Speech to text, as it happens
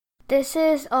This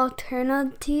is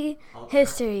alternative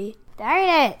history. Darn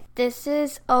it! This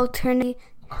is alternative.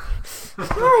 Oh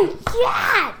my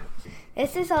God!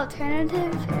 This is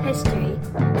alternative history.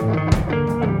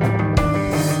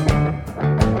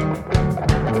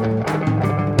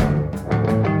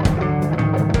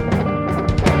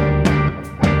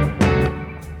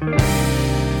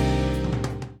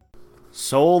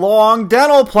 So long,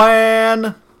 dental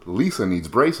plan. Lisa needs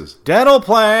braces. Dental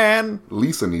plan.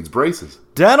 Lisa needs braces.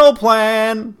 Dental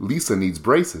plan. Lisa needs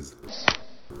braces.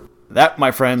 That, my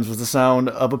friends, was the sound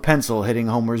of a pencil hitting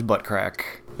Homer's butt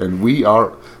crack. And we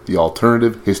are the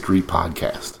Alternative History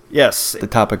Podcast. Yes, the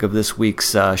topic of this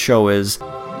week's show is...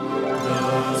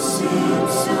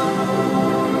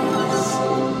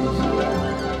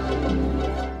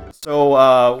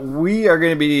 So, we are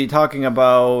going to be talking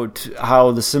about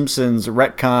how The Simpsons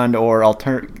retconned or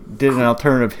did an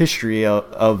alternative history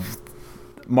of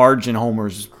Marge and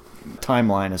Homer's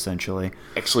timeline, essentially.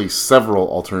 Actually, several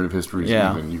alternative histories,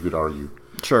 Yeah. even, you could argue.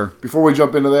 Sure. Before we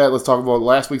jump into that, let's talk about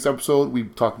last week's episode. We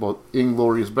talked about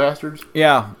Inglourious Basterds.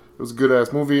 Yeah. It was a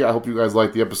good-ass movie. I hope you guys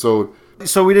liked the episode.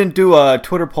 So we didn't do a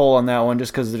Twitter poll on that one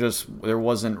just because we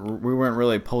weren't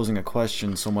really posing a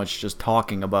question so much, just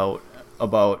talking about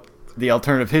the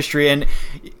alternative history. And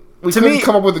we couldn't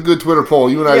come up with a good Twitter poll.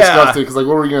 You and I discussed it because, what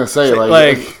were we going to say? There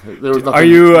was nothing. Are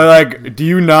you do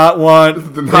you not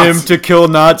want him to kill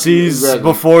Nazis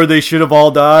before they should have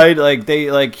all died?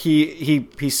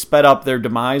 He sped up their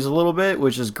demise a little bit,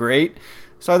 which is great.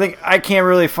 So I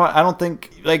don't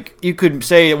think you could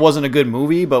say it wasn't a good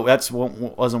movie, but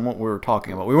wasn't what we were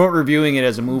talking about. We weren't reviewing it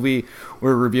as a movie. We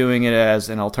were reviewing it as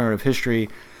an alternative history.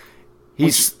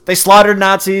 They slaughtered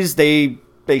Nazis. They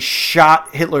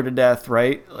shot Hitler to death,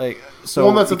 right? You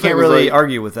can't really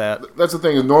argue with that. That's the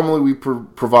thing. Is normally we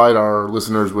provide our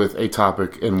listeners with a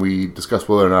topic, and we discuss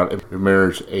whether or not it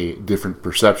merits a different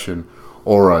perception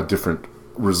or a different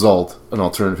result, an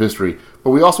alternative history. But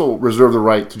we also reserve the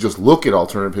right to just look at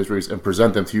alternative histories and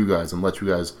present them to you guys and let you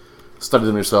guys study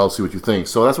them yourselves, see what you think.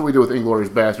 So that's what we did with Inglourious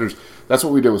Basterds. That's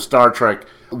what we did with Star Trek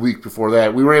a week before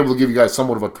that. We were able to give you guys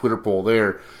somewhat of a Twitter poll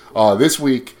there. This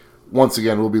week, once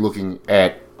again, we'll be looking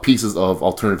at pieces of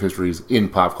alternative histories in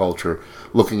pop culture,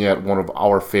 looking at one of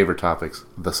our favorite topics,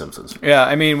 The Simpsons. Yeah,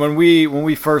 I mean, when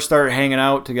we first started hanging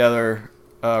out together,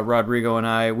 Rodrigo and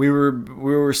I, we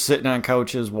were sitting on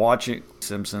couches watching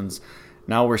Simpsons.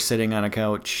 Now we're sitting on a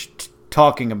couch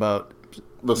talking about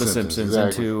The Simpsons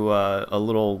exactly. Into a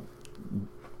little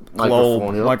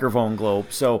microphone globe.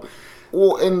 So,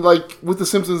 well, and with The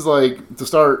Simpsons, to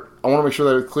start, I want to make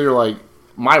sure that it's clear,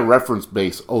 my reference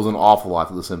base owes an awful lot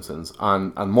to The Simpsons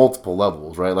on multiple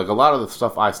levels, right? A lot of the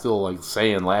stuff I still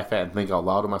say and laugh at and think out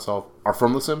loud to myself are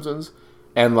from The Simpsons,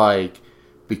 and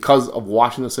because of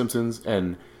watching The Simpsons,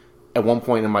 and at one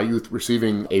point in my youth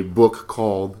receiving a book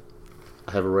called,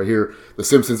 I have it right here, The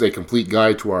Simpsons: A Complete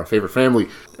Guide to Our Favorite Family,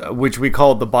 which we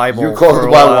called the Bible. You called it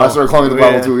the Bible. I started calling it the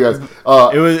Bible too. Yes,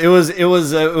 it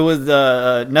was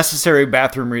necessary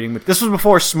bathroom reading. This was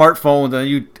before smartphones,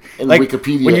 and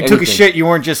Wikipedia. When you took a shit, you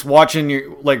weren't just watching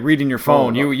reading your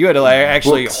phone. You had to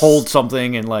actually hold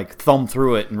something and thumb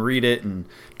through it and read it and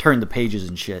turn the pages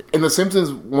and shit. And The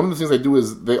Simpsons, one of the things they do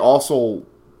is they also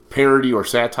parody or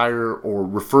satire or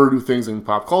refer to things in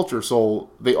pop culture. So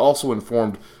they also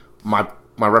informed my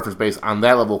reference base on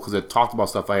that level because it talked about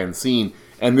stuff I hadn't seen,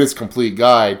 and this complete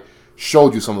guide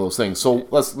showed you some of those things. So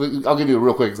I'll give you a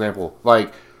real quick example.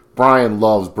 Brian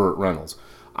loves Burt Reynolds.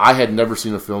 I've still never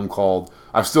seen a film called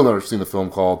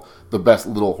The Best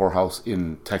Little Whorehouse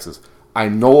in Texas. I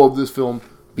know of this film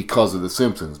because of The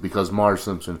Simpsons, because Marge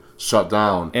Simpson shut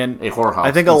down a whorehouse.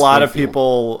 I think a lot of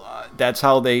people, that's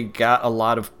how they got a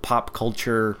lot of pop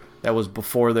culture that was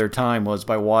before their time, was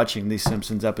by watching these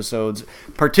Simpsons episodes.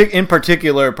 In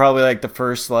particular, probably the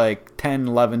first 10,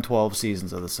 11, 12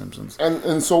 seasons of The Simpsons.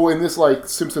 And so in this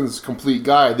Simpsons Complete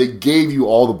Guide, they gave you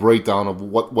all the breakdown of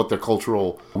what their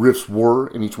cultural riffs were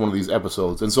in each one of these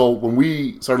episodes. And so when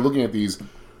we started looking at these,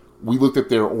 we looked at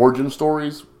their origin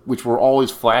stories, which were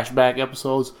always flashback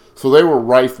episodes. So they were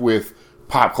rife with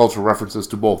pop culture references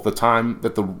to both the time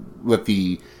that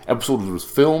the episode was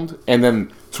filmed and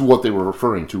then to what they were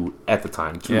referring to at the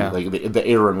time, too. Yeah. The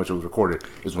era in which it was recorded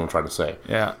is what I'm trying to say.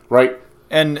 Yeah. Right?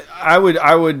 And I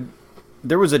would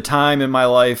there was a time in my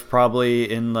life, probably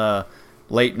in the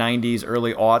late 90s,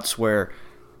 early aughts, where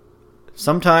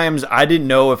sometimes I didn't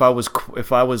know if I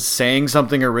was saying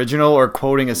something original or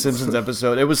quoting a Simpsons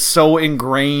episode. It was so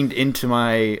ingrained into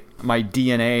my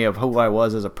DNA of who I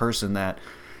was as a person that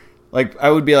I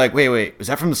would be wait, is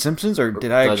that from The Simpsons, or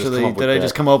did I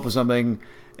just come up with something?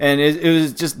 And it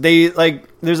was just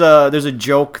there's a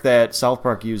joke that South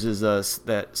Park uses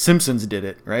that Simpsons did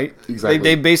it, right? Exactly.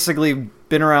 They've basically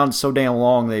been around so damn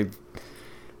long they've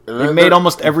made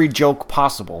almost every joke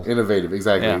possible. Innovative,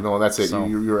 exactly. Yeah. No, that's it. So,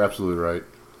 you're absolutely right.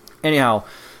 Anyhow,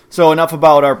 so enough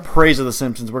about our praise of The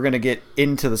Simpsons. We're going to get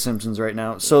into The Simpsons right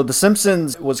now. So The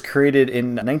Simpsons was created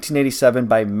in 1987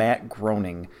 by Matt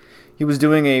Groening. He was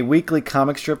doing a weekly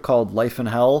comic strip called Life in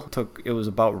Hell. It was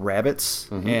about rabbits,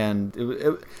 and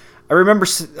I remember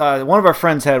one of our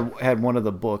friends had one of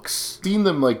the books. Seen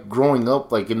them like growing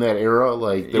up, like in that era,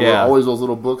 like there were always those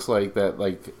little books like that,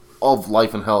 like of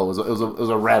Life in Hell. It was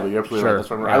a rabbit. You're absolutely right.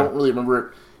 That's right. I don't really remember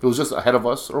it. It was just ahead of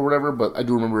us or whatever, but I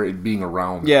do remember it being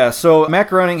around. Yeah, so Matt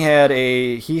Groening had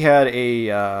an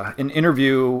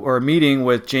interview or a meeting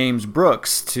with James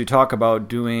Brooks to talk about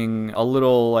doing a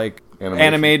little like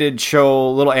animated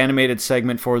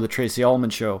segment for the Tracy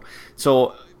Ullman Show.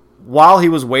 So while he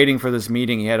was waiting for this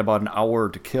meeting, he had about an hour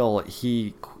to kill.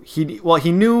 He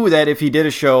knew that if he did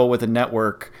a show with a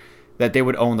network, that they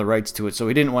would own the rights to it, so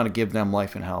he didn't want to give them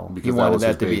Life in Hell. Because he wanted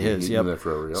that to be his. Yep.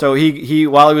 So he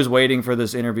while he was waiting for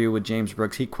this interview with James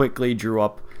Brooks, he quickly drew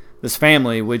up this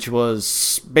family, which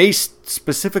was based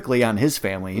specifically on his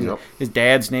family. His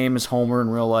dad's name is Homer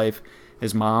in real life.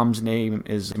 His mom's name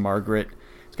is Margaret.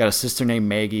 He's got a sister named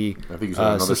Maggie. I think he's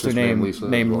got another sister named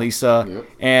Lisa. Yep.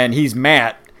 And he's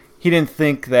Matt. He didn't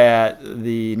think that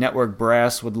the network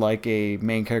brass would like a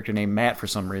main character named Matt for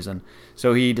some reason,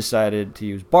 so he decided to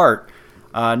use Bart.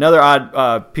 Another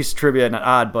odd piece of trivia, not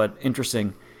odd, but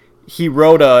interesting. He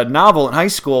wrote a novel in high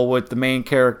school with the main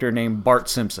character named Bart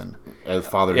Simpson. As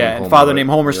father named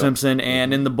Homer Simpson,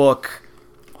 and in the book,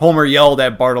 Homer yelled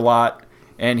at Bart a lot,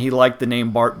 and he liked the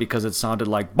name Bart because it sounded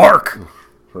like bark.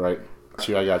 Right.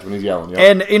 See, I got you when he's yelling. Yep.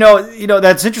 And you know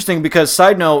that's interesting because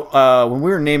side note, when we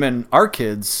were naming our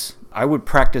kids, I would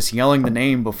practice yelling the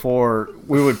name before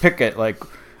we would pick it. Like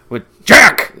with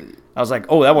Jack, I was like,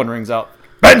 "Oh, that one rings out."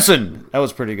 Benson, that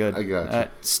was pretty good. I got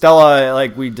you. Stella,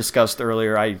 like we discussed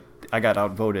earlier, I got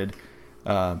outvoted,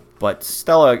 but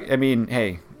Stella, I mean,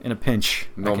 hey, in a pinch,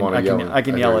 I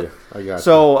can yell it. I got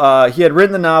so he had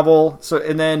written the novel,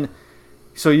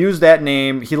 So use that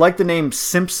name. He liked the name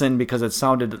Simpson because it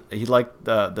sounded. He liked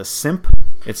the simp.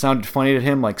 It sounded funny to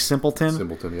him, like simpleton.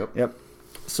 Simpleton. Yep. Yep.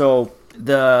 So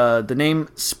the name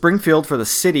Springfield for the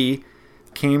city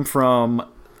came from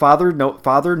Father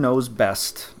Knows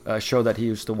Best, a show that he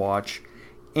used to watch,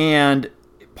 and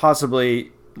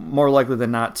possibly more likely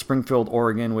than not Springfield,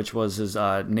 Oregon, which was his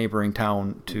neighboring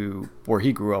town to where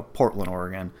he grew up, Portland,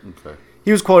 Oregon. Okay.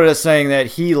 He was quoted as saying that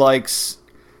he likes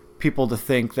people to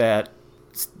think that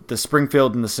the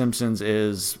Springfield in The Simpsons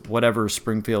is whatever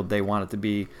Springfield they want it to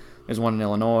be. There's one in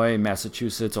Illinois,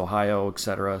 Massachusetts, Ohio,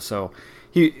 etc. So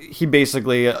he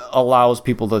basically allows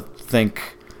people to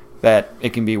think that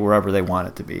it can be wherever they want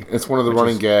it to be. It's one of the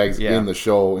running gags in the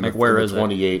show. Like, where is it?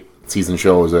 28 season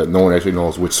show is that no one actually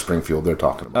knows which Springfield they're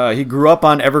talking about. He grew up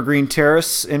on Evergreen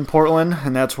Terrace in Portland,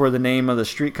 and that's where the name of the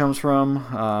street comes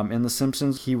from. In The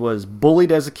Simpsons, he was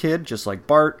bullied as a kid, just like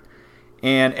Bart.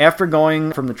 And after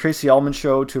going from the Tracy Ullman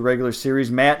Show to a regular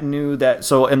series, Matt knew that.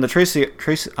 So in the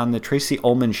Tracy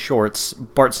Ullman shorts,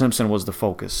 Bart Simpson was the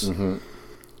focus. Mm-hmm.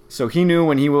 So he knew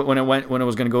when it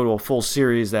was going to go to a full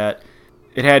series that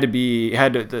it had to be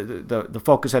the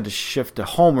focus had to shift to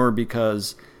Homer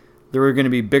because there were going to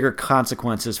be bigger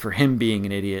consequences for him being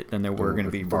an idiot than there were going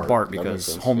to be for Bart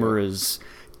because Homer is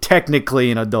technically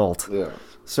an adult. Yeah.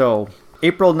 So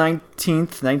April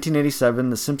 19th, 1987,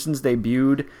 The Simpsons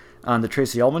debuted on the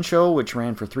Tracy Ullman Show, which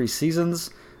ran for 3 seasons.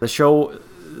 The show,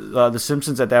 The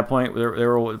Simpsons at that point, they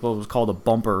were what was called a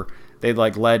bumper. They'd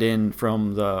like led in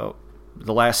from the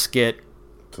last skit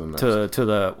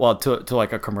to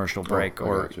like a commercial break.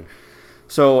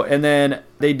 So, and then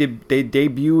they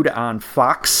debuted on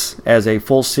Fox as a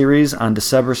full series on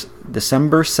December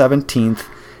 17th,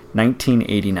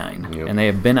 1989. Yep. And they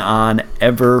have been on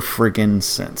ever friggin'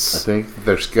 since. I think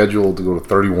they're scheduled to go to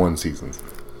 31 seasons.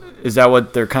 Is that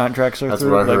what their contracts are? That's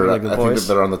through? what I heard. Like I think that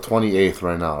they're on the 28th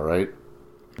right now, right?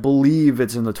 I believe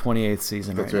it's in the 28th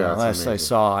season right now. Last I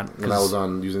saw. When I was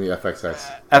on using the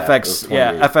FXX.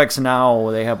 FX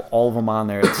Now, they have all of them on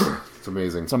there. It's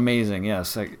amazing. It's amazing,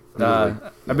 yes.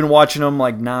 I've been watching them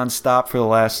like nonstop for the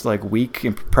last like week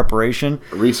in preparation.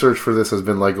 Research for this has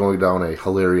been like going down a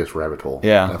hilarious rabbit hole.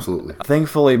 Yeah, absolutely.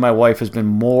 Thankfully, my wife has been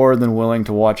more than willing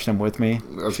to watch them with me.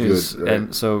 That's good, right?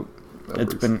 And so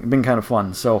it's been kind of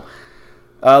fun. So,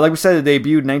 like we said, it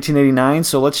debuted in 1989.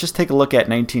 So let's just take a look at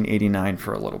 1989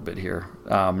 for a little bit here.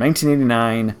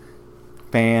 1989,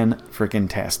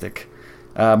 fan-freaking-tastic.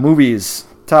 Movies.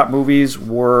 Top movies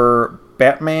were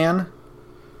Batman,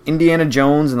 Indiana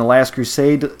Jones and the Last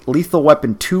Crusade, Lethal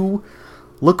Weapon 2,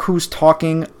 Look Who's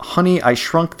Talking, Honey, I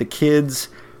Shrunk the Kids,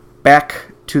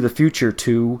 Back to the Future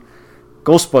 2,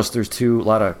 Ghostbusters 2, a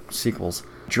lot of sequels,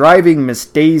 Driving Miss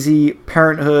Daisy,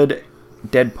 Parenthood,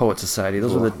 Dead Poet Society.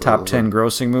 Those are the top 10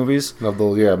 grossing movies. No,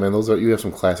 those, yeah, man, those are, you have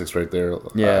some classics right there.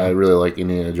 Yeah. I really like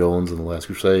Indiana Jones and the Last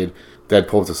Crusade. Dead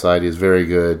Poet Society is very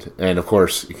good, and of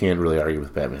course, you can't really argue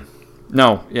with Batman.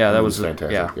 No, yeah, that was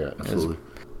fantastic. Yeah, absolutely.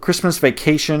 Christmas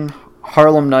Vacation,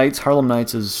 Harlem Nights. Harlem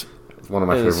Nights is one of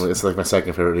my favorite. It's like my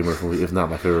second favorite Eddie Murphy movie, if not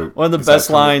my favorite. One of the best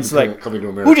lines, like, Coming to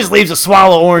America. "Who just leaves a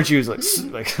swallow of orange juice?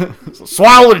 Like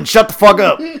swallow it and shut the fuck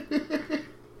up."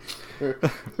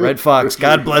 Red Fox,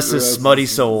 God bless his smutty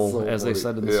soul, as they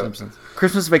said in The Simpsons.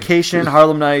 Christmas Vacation,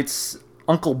 Harlem Nights,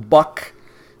 Uncle Buck,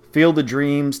 Field of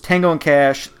Dreams, Tango and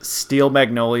Cash, Steel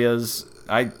Magnolias.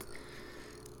 I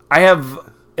have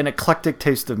an eclectic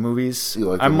taste of movies.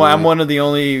 I'm one of the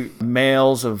only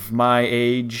males of my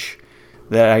age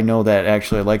that I know that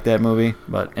actually like that movie.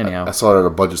 But anyhow, I saw it at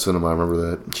a budget cinema. I remember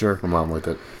that. Sure, my mom liked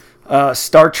it.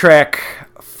 Star Trek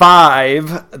V: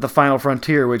 The Final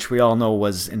Frontier, which we all know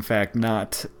was in fact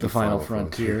not the Final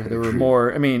Frontier. There were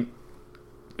more. I mean,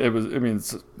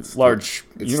 it's a large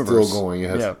universe. Still going.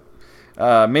 Yes.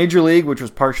 Yeah. Major League, which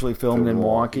was partially filmed in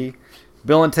Milwaukee.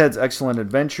 Bill and Ted's Excellent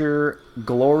Adventure,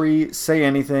 Glory, Say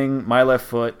Anything, My Left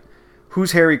Foot,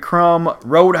 Who's Harry Crumb,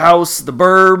 Roadhouse, The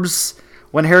Burbs,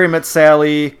 When Harry Met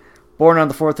Sally, Born on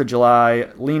the 4th of July,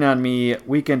 Lean on Me,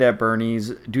 Weekend at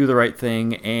Bernie's, Do the Right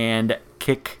Thing, and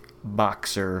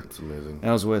Kickboxer. That's amazing.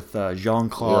 That was with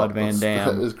Jean-Claude Van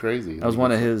Damme. That is crazy. That was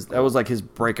one of his. That was like his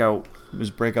breakout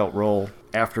role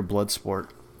after Bloodsport.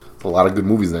 A lot of good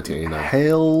movies in 1989.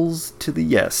 Hails to the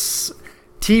yes.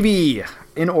 TV.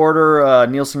 In order,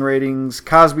 Nielsen ratings,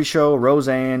 Cosby Show,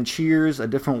 Roseanne, Cheers, A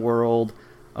Different World,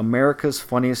 America's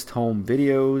Funniest Home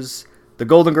Videos, The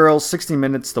Golden Girls, 60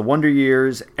 Minutes, The Wonder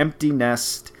Years, Empty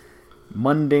Nest,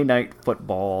 Monday Night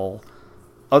Football.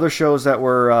 Other shows that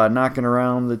were knocking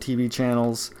around the TV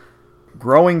channels,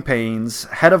 Growing Pains,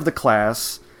 Head of the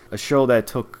Class, a show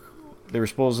that they were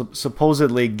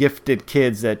supposedly gifted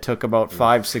kids that took about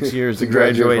 5-6 years to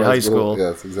graduate high school.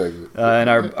 Yes, exactly. And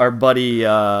our buddy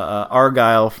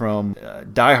Argyle from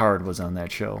Die Hard was on that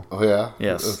show. Oh yeah,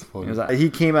 yes. He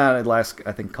came out at last,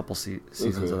 I think, couple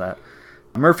seasons of that.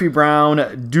 Murphy Brown,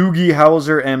 Doogie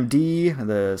Howser, M.D.,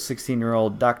 the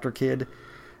 16-year-old doctor kid.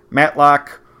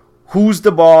 Matlock, Who's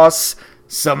the Boss?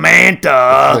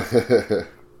 Samantha.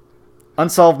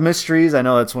 Unsolved Mysteries. I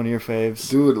know that's one of your faves,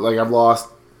 dude. Like, I've lost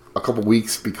a couple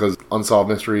weeks because Unsolved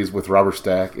Mysteries with Robert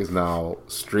Stack is now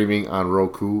streaming on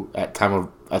Roku at time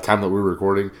that we're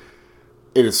recording.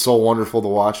 It is so wonderful to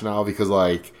watch now because,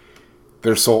 like,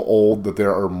 they're so old that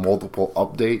there are multiple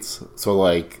updates. So,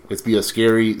 like, it's be a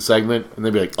scary segment and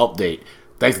they'd be like, update.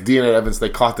 Thanks to DNA Evans, they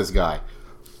caught this guy.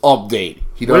 Update.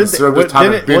 He doesn't serve his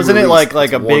time. Wasn't it like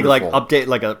a big like update,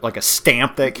 like a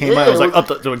stamp that came out? It was like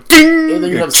update, so ding. And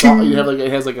then you have like, it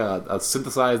has like a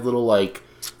synthesized little like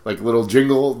little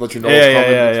jingle that you know it's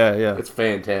coming. Yeah. It's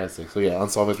fantastic. So yeah,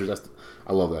 Unsolved Mysteries.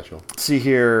 I love that show. Let's see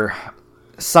here,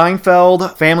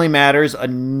 Seinfeld, Family Matters.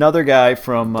 Another guy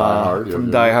from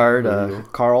Die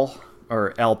Hard, Carl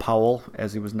or Al Powell,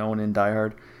 as he was known in Die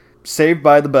Hard. Saved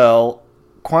by the Bell,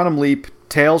 Quantum Leap,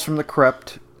 Tales from the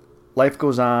Crypt, Life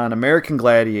Goes On, American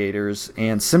Gladiators,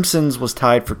 and Simpsons was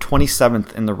tied for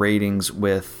 27th in the ratings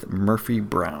with Murphy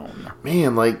Brown.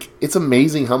 Man, like, it's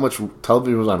amazing how much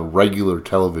television was on regular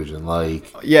television.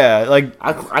 Like, yeah, like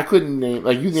I couldn't name,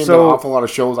 like, you named an awful lot of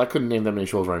shows. I couldn't name that many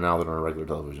shows right now that are on regular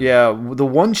television. Yeah, the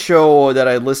one show that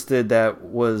I listed that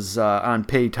was on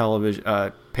pay television,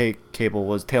 pay cable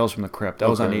was Tales from the Crypt. That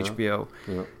was on HBO.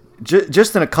 Yeah.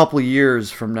 Just in a couple of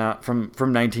years from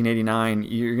 1989,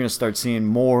 you're going to start seeing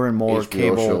more and more HBO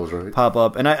cable shows, pop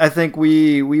up. And I think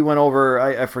we went over,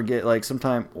 I forget, like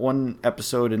sometime one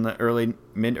episode in the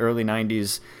mid-early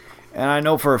 90s, and I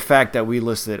know for a fact that we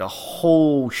listed a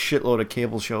whole shitload of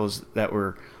cable shows that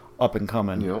were up and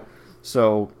coming. Yep.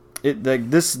 So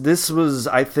this was,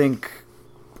 I think,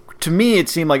 to me, it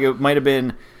seemed like it might have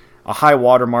been a high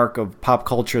watermark of pop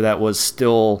culture that was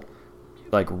still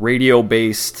like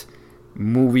radio-based,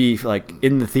 movie, like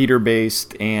in the theater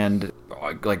based, and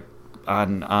like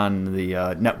on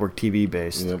the network TV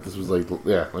based. Yeah, this was like,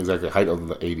 yeah, exactly, height of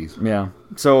the 80s. Yeah.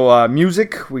 So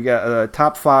music, we got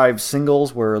top 5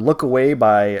 singles were Look Away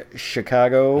by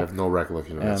Chicago. I have no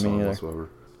recollection of that song whatsoever.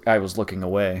 I was looking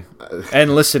away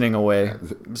and listening away,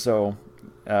 so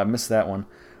missed that one.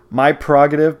 My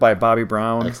Prerogative by Bobby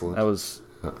Brown. Excellent. That was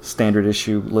standard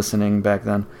issue listening back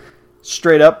then.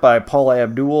 Straight Up by Paula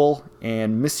Abdul.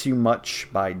 and Miss You Much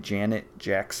by Janet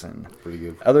Jackson. Pretty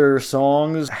good. Other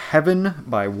songs, Heaven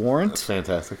by Warrant. That's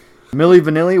fantastic. Milli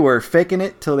Vanilli were faking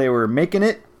it till they were making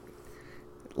it.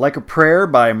 Like a Prayer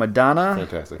by Madonna.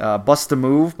 Fantastic. Bust a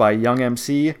Move by Young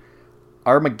MC.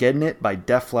 Armageddon It by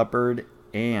Def Leppard.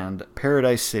 And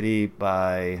Paradise City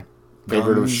by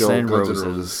Favorite of the show, Guns N' Guns N' Roses.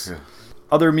 Roses. Yeah.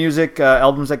 Other music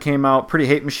albums that came out, Pretty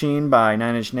Hate Machine by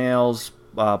Nine Inch Nails.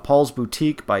 Paul's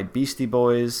Boutique by Beastie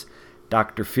Boys.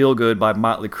 Dr. Feelgood by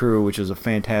Motley Crue, which is a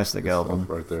fantastic album.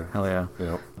 Right there. Hell yeah.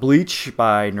 Yep. Bleach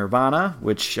by Nirvana,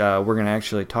 which we're going to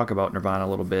actually talk about Nirvana a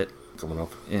little bit Coming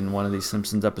up in one of these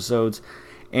Simpsons episodes.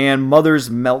 And Mother's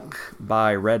Milk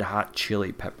by Red Hot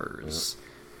Chili Peppers. Yep.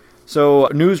 So,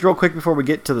 news real quick before we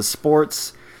get to the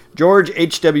sports. George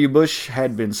H.W. Bush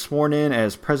had been sworn in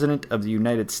as President of the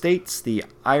United States. The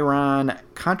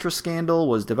Iran-Contra scandal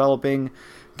was developing.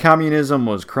 Communism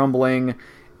was crumbling.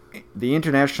 The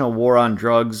international war on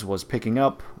drugs was picking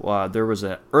up. There was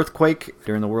an earthquake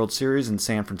during the World Series in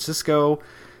San Francisco.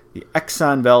 The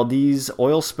Exxon Valdez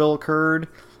oil spill occurred.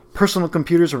 Personal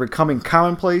computers were becoming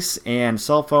commonplace, and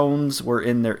cell phones were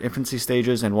in their infancy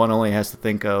stages, and one only has to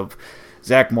think of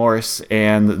Zach Morris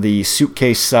and the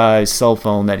suitcase-sized cell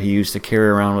phone that he used to carry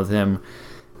around with him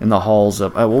in the halls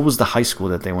of... what was the high school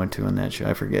that they went to in that show?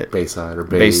 I forget. Bayside or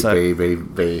Bayside.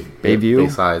 Bayview?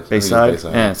 Bayside? Bayside.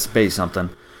 Yeah, it's Bay something.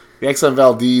 The Exxon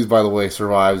Valdez, by the way,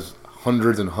 survives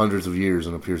hundreds and hundreds of years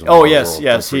and appears on Oh, the yes, world.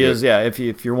 yes, he is, yeah.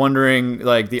 If you're wondering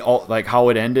like how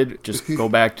it ended, just go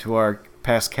back to our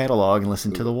past catalog and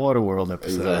listen to the Waterworld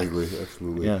episode. Exactly,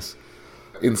 absolutely. Yes.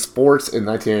 In sports in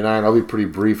 1989, I'll be pretty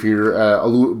brief here.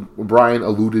 Brian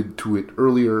alluded to it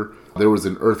earlier. There was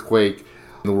an earthquake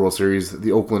in the World Series.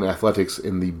 The Oakland Athletics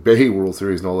in the Bay World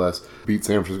Series, no less, beat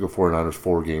San Francisco 49ers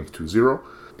 4-0.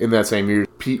 In that same year,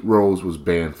 Pete Rose was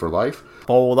banned for life.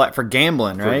 Oh, like for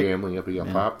gambling, right? For gambling, yep, he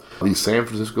got popped. The San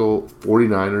Francisco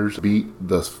 49ers beat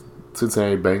the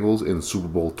Cincinnati Bengals in Super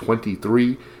Bowl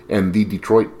 23, and the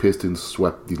Detroit Pistons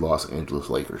swept the Los Angeles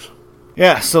Lakers.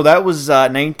 Yeah, so that was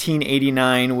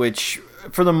 1989, which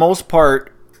for the most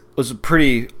part was a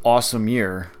pretty awesome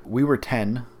year. We were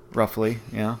 10, roughly,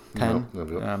 10.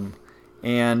 Yep.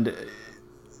 And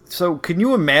so can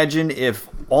you imagine if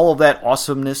all of that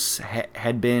awesomeness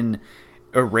had been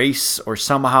erased or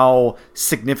somehow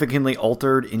significantly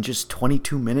altered in just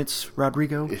 22 minutes,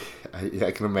 Rodrigo?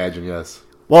 I can imagine, yes.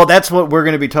 Well, that's what we're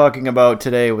going to be talking about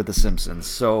today with The Simpsons.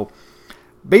 So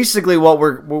basically what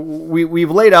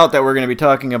we've laid out that we're going to be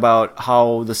talking about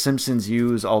how The Simpsons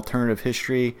use alternative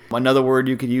history. Another word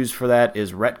you could use for that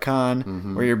is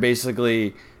retcon, where you're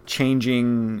basically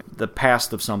changing the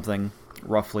past of something,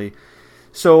 roughly.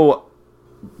 So,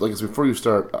 like I said, before you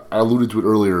start, I alluded to it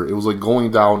earlier. It was like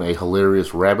going down a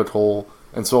hilarious rabbit hole.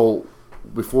 And so,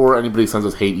 before anybody sends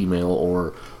us hate email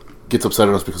or gets upset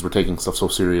at us because we're taking stuff so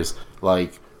serious,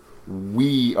 like,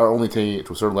 we are only taking it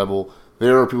to a certain level.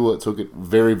 There are people that took it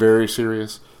very, very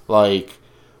serious. Like,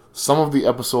 some of the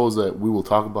episodes that we will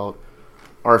talk about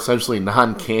are essentially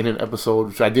non-canon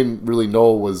episodes, which I didn't really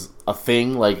know was a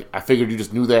thing. Like, I figured you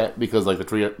just knew that because, like, the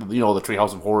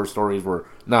Treehouse of Horror stories were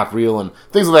not real and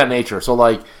things of that nature. So,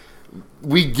 like,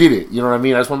 we get it. You know what I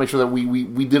mean? I just want to make sure that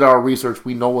we did our research.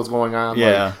 We know what's going on.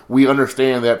 Yeah. Like, we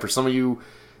understand that for some of you,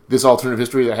 this alternative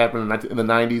history that happened in the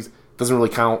 90s doesn't really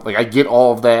count. Like, I get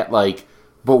all of that. Like,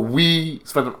 but we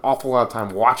spent an awful lot of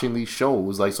time watching these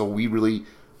shows. Like, so we really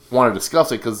want to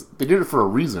discuss it because they did it for a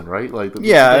reason, right? Like,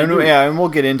 and we'll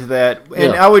get into that.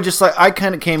 And I would just I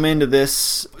kind of came into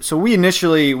this. So we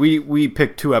initially we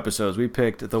picked two episodes. We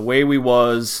picked The Way We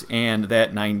Was and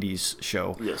That 90s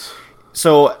Show. Yes.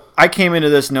 So I came into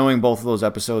this knowing both of those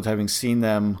episodes, having seen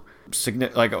them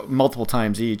like multiple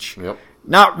times each. Yep.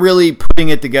 Not really putting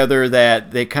it together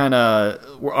that they kind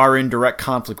of are in direct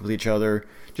conflict with each other,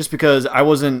 just because I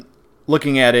wasn't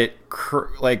looking at it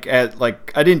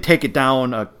I didn't take it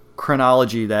down a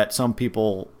chronology that some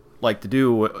people like to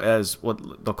do as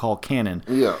what they'll call canon.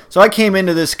 Yeah. So I came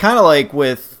into this kind of like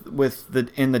with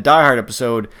in the Die Hard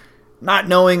episode, not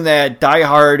knowing that Die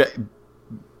Hard,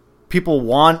 people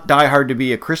want Die Hard to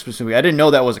be a Christmas movie. I didn't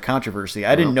know that was a controversy.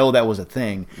 I didn't know that was a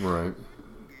thing. Right.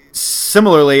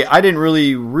 Similarly, I didn't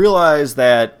really realize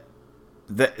that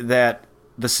The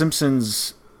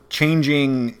Simpsons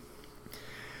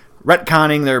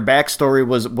retconning their backstory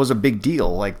was a big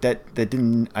deal. Like that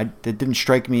didn't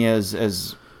strike me as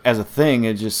a thing.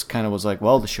 It just kind of was like,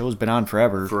 well, the show's been on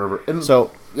forever. And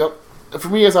so, yep. For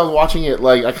me, as I was watching it,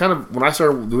 like when I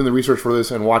started doing the research for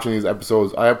this and watching these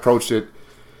episodes, I approached it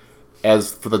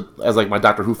as like my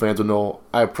Doctor Who fans would know.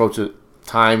 I approached it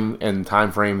time and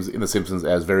time frames in The Simpsons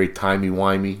as very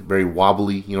timey-wimey, very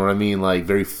wobbly. You know what I mean? Like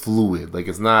very fluid. Like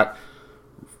it's not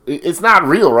it's not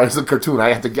real, right? It's a cartoon.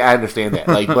 I understand that.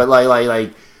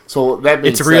 But so that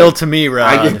makes it's real to me, Rod.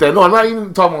 I get that. No, I'm not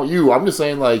even talking about you. I'm just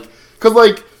saying because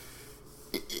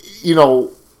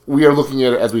we are looking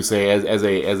at it, as we say, as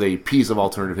a piece of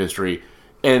alternative history,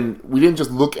 and we didn't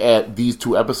just look at these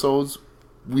 2 episodes.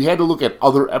 We had to look at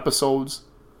other episodes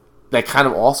that kind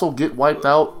of also get wiped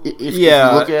out. If you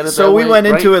look at it so we went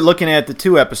into right? it looking at the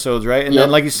 2 episodes, right? And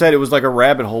then, like you said, it was like a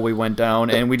rabbit hole we went down,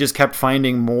 and we just kept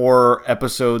finding more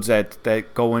episodes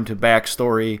that go into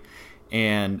backstory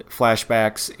and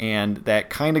flashbacks, and that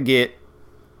kind of get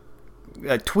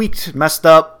tweaked, messed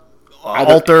up,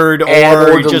 altered,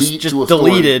 or just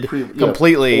deleted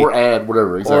completely, or add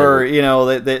whatever, exactly.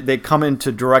 Or they come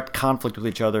into direct conflict with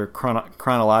each other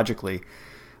chronologically.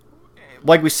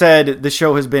 Like we said, the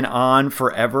show has been on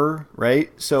forever,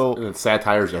 right? So and it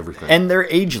satires everything, and they're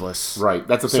ageless, right?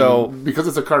 That's the thing. So because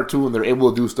it's a cartoon, they're able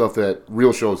to do stuff that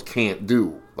real shows can't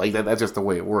do. Like that. That's just the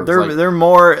way it works. They're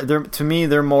more. To me,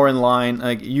 they're more in line.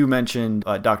 Like you mentioned,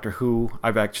 Doctor Who.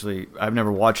 I've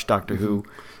never watched Doctor Who.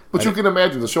 But you can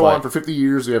imagine the show on for 50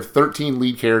 years. You have 13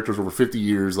 lead characters over 50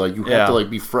 years. Like you have to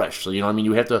be fresh. So you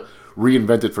have to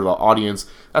reinvent it for the audience.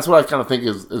 That's what I kind of think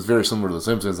is very similar to The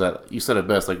Simpsons. That you said it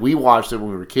best. Like we watched it when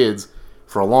we were kids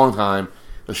for a long time.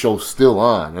 The show's still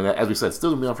on, and as we said, it's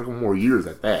still gonna be on for a couple more years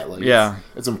at that.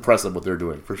 It's impressive what they're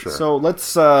doing for sure. So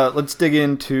let's dig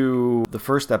into the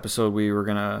first episode we were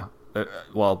gonna.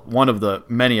 One of the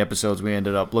many episodes we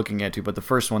ended up looking into, but the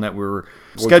first one that we were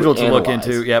scheduled to look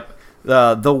into. Yep.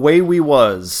 The Way We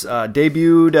Was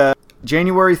debuted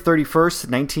January 31st,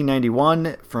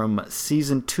 1991 from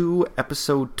Season 2,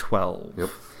 Episode 12. Yep.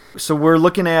 So we're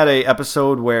looking at a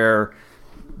episode where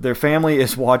their family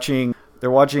is watching... They're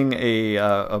watching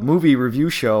a movie review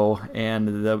show,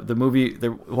 and the movie...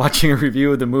 They're watching a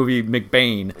review of the movie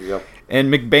McBain. Yep.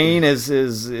 And McBain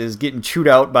is getting chewed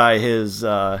out by his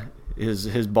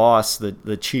boss,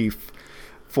 the chief,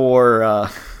 for...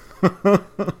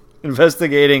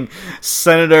 investigating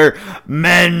Senator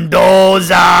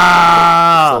Mendoza.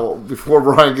 So before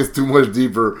Brian gets too much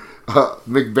deeper,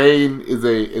 McBain is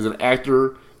an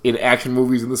actor in action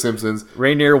movies in The Simpsons.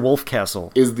 Rainier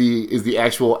Wolfcastle is the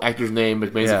actual actor's name.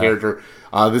 McBain's a character.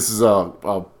 This is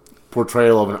a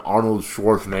portrayal of an Arnold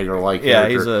Schwarzenegger-like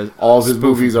character. All of his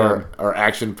movies are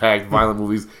action-packed, violent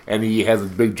movies, and he has a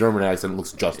big German accent and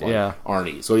looks just like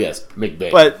Arnie. So yes,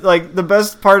 McBain. But the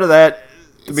best part of that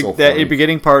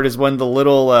beginning part is when the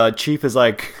little chief is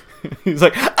like, he's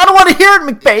like, I don't want to hear it,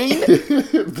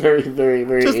 McBain. Very, very,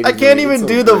 very. I can't even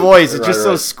do the voice. It's just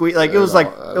so squeaky. It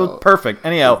was perfect.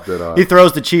 Anyhow, he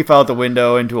throws the chief out the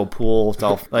window into a pool. It's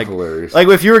all hilarious. Like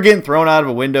if you were getting thrown out of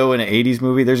a window in an '80s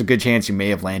movie, there's a good chance you may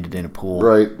have landed in a pool,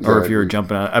 right? Exactly. Or if you were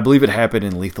jumping out. I believe it happened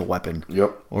in Lethal Weapon.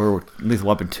 Yep. Or Lethal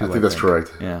Weapon 2. I think that's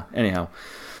correct. Yeah. Anyhow,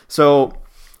 so.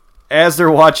 As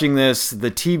they're watching this, the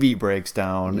TV breaks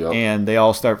down, and they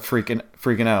all start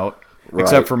freaking out,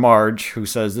 except for Marge, who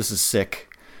says this is sick,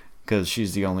 because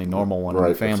she's the only normal one in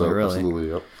the family, really. Absolutely,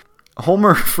 yep.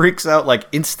 Homer freaks out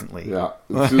instantly. Yeah,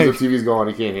 as soon as the TV's gone,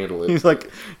 he can't handle it.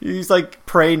 He's like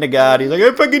praying to God. He's like,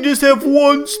 if I could just have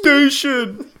one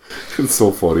station. It's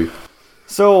so funny.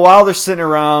 So while they're sitting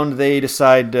around, they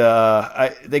decide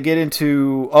they get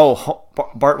into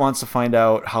Bart wants to find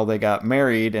out how they got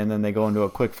married, and then they go into a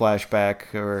quick flashback,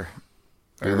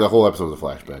 the whole episode is a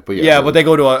flashback. But but they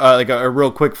go to a real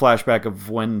quick flashback of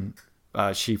when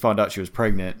she found out she was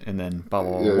pregnant, and then blah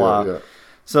blah blah blah. Yeah.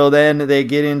 So then they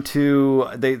get into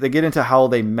how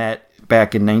they met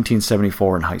back in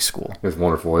 1974 in high school. It's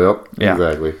wonderful. Yep. Yeah.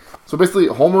 Exactly. So basically,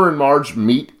 Homer and Marge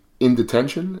meet in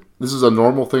detention. This is a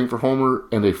normal thing for Homer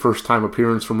and a first-time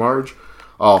appearance for Marge.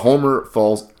 Homer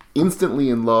falls instantly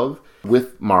in love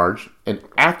with Marge, and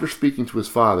after speaking to his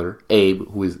father, Abe,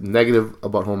 who is negative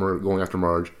about Homer going after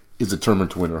Marge, is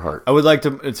determined to win her heart. I would like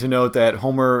to note that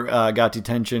Homer got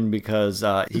detention because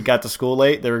he got to school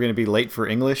late. They were going to be late for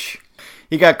English.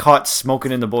 He got caught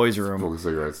smoking in the boys' room. Smoking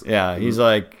cigarettes. Yeah, he's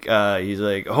like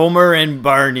Homer and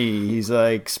Barney. He's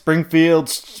like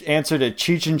Springfield's answer to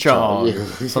Cheech and Chong,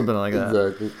 something like that.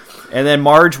 Exactly. And then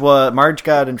Marge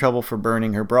got in trouble for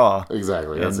burning her bra.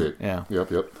 Exactly. That's it. Yeah.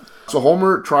 Yep. So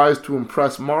Homer tries to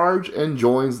impress Marge and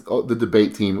joins the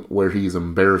debate team, where he's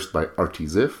embarrassed by Artie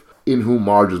Ziff, in whom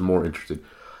Marge is more interested.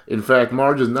 In fact,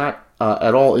 Marge is not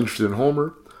at all interested in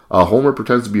Homer. Homer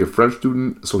pretends to be a French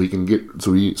student so she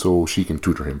can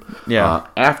tutor him. Yeah.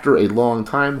 After a long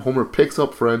time, Homer picks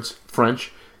up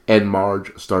French, and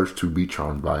Marge starts to be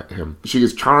charmed by him. She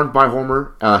gets charmed by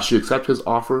Homer. She accepts his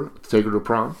offer to take her to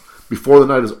prom. Before the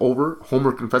night is over,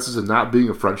 Homer confesses to not being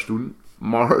a French student.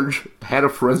 Marge had a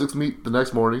forensics meet the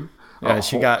next morning. Yeah,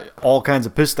 she got all kinds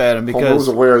of pissed at him Homer because was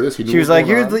aware of this. He knew she was what like,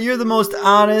 going on. you're the most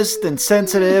honest and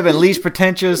sensitive and least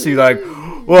pretentious. He's like,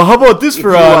 well, how about this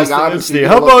for you like honesty? honesty,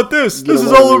 How get about this? get This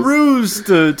is along all a with ruse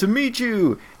to meet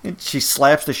you. And she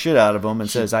slaps the shit out of him and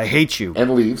says, I hate you.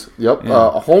 And leaves. Yep.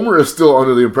 Homer is still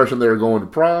under the impression they're going to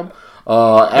prom.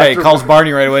 Yeah, he calls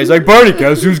Barney right away. He's like, Barney,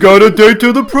 guess who's got a date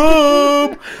to the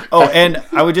prom? Oh, and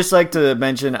I would just like to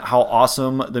mention how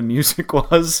awesome the music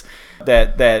was.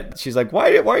 That she's like, why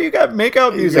you got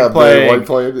makeout music playing?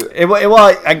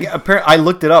 I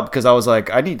looked it up because I was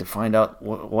like, I need to find out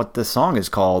what this song is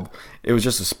called. It was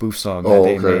just a spoof song that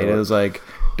they made. It was like,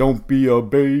 don't be a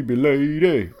baby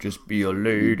lady, just be a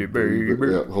lady baby.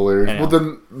 Yeah, hilarious. Well,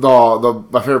 then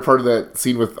my favorite part of that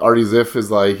scene with Artie Ziff is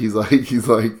like he's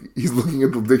looking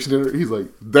at the dictionary. He's like,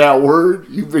 that word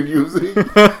you've been using.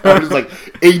 I'm just like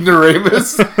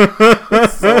ignoramus.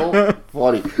 So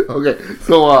funny. Okay,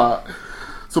 so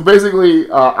basically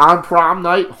on prom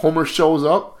night, Homer shows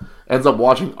up, ends up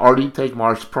watching Artie take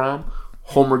Marge to prom.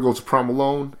 Homer goes to prom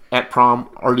alone. At prom,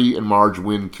 Artie and Marge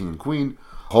win King and Queen.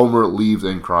 Homer leaves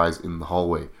and cries in the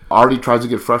hallway. Artie tries to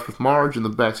get fresh with Marge in the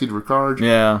backseat of her car.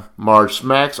 Yeah. Marge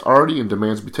smacks Artie and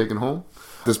demands to be taken home.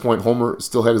 At this point, Homer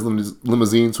still had his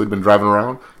limousine, so he'd been driving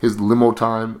around. His limo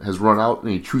time has run out,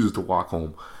 and he chooses to walk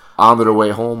home. On their way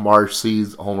home, Marge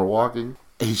sees Homer walking.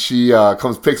 She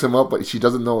comes, picks him up, but she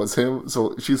doesn't know it's him,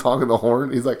 so she's honking the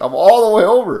horn. He's like, I'm all the way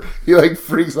over. He like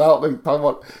freaks out, like talking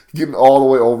about getting all the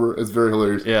way over. It's very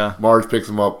hilarious. Yeah. Marge picks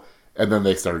him up. And then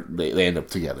they end up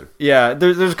together. Yeah,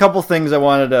 there's a couple things I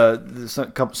wanted to,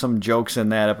 some jokes in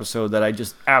that episode that I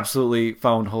just absolutely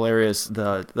found hilarious.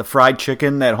 The fried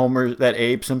chicken that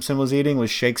Abe Simpson was eating was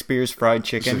Shakespeare's fried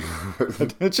chicken.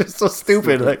 It's just so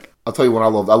stupid. Like, I'll tell you what I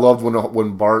loved. I loved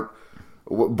when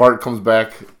Bart comes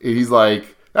back and he's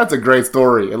like, that's a great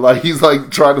story. And like he's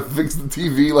like trying to fix the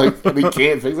TV, like and he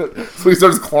can't fix it. So he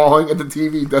starts clawing at the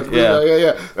TV.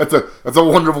 Yeah. That's a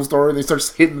wonderful story. And he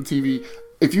starts hitting the TV.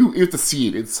 If you have to see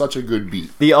it, it's such a good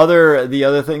beat. The other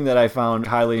thing that I found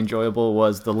highly enjoyable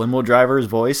was the limo driver's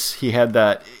voice. He had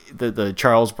that the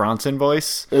Charles Bronson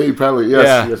voice. Hey Pelly,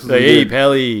 yes. Yeah, hey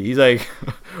Pelly. He's like,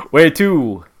 where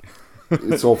to?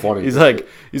 It's so funny. He's like,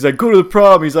 go to the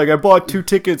prom. He's like, I bought 2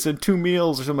 tickets and 2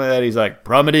 meals or something like that. He's like,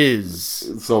 prom it is.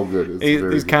 It's so good.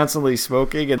 He's constantly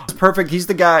smoking. And it's perfect. He's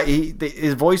the guy.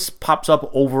 His voice pops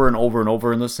up over and over and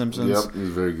over in The Simpsons. Yep, he's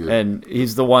very good. And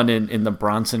he's the one in the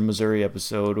Bronson, Missouri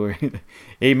episode where,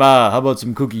 hey Ma, how about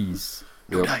some cookies?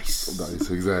 Yep. Nice. Nice,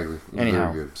 exactly.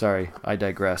 Anyhow, sorry, I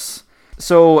digress.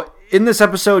 So in this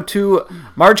episode too,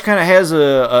 Marge kind of has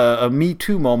a Me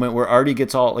Too moment where Artie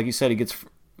gets all, like you said, he gets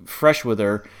fresh with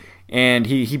her, and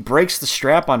he breaks the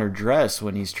strap on her dress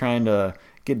when he's trying to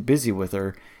get busy with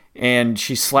her, and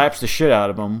she slaps the shit out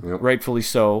of him, rightfully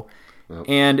so. Yep.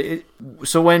 And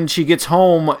so when she gets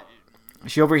home,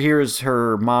 she overhears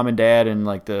her mom and dad and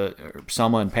like the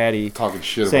Selma and Patty talking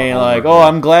shit, saying about like, "Oh,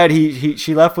 I'm glad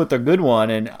she left with a good one,"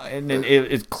 and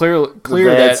it's clear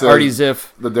that Artie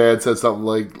Ziff. The dad said something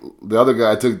like, "The other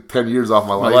guy took 10 years off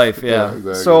my life." Yeah.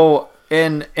 Exactly. So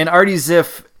and Artie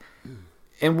Ziff.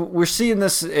 And we're seeing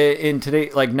this in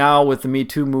today, like now with the Me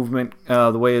Too movement,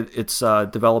 the way it's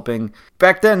developing.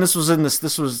 Back then, this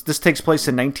takes place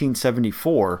in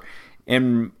 1974,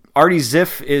 and Artie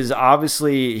Ziff is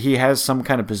obviously, he has some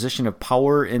kind of position of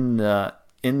power in the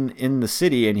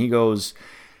city, and he goes,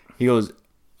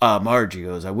 Marge, he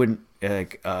goes, I wouldn't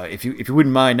if you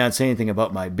wouldn't mind not saying anything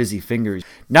about my busy fingers,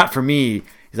 not for me.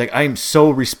 He's like, I am so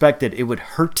respected, it would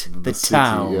hurt the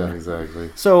town. Yeah,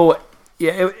 exactly. So.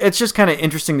 Yeah, it's just kind of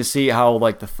interesting to see how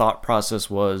like the thought process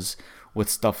was with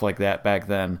stuff like that back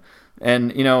then.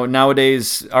 And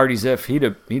nowadays Artie Ziff he'd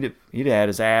have had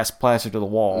his ass plastered to the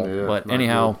wall. Yeah, but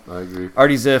anyhow, I agree.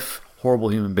 Artie Ziff, horrible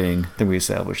human being. I think we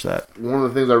established that. One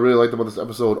of the things I really liked about this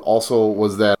episode also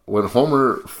was that when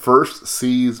Homer first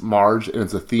sees Marge, and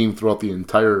it's a theme throughout the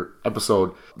entire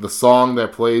episode, the song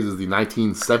that plays is the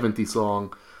 1970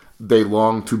 song "They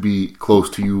Long to Be Close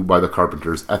to You" by the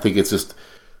Carpenters. I think it's just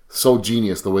so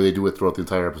genius the way they do it throughout the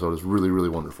entire episode. Is really, really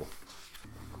wonderful.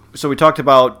 So we talked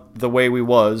about The Way We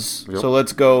Was. Yep. So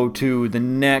let's go to the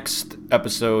next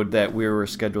episode that we were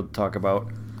scheduled to talk about,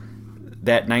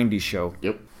 That 90s Show.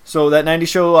 Yep. So That 90s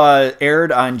Show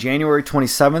aired on January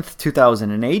 27th,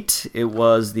 2008. It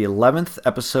was the 11th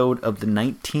episode of the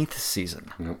 19th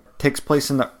season. Yep. Takes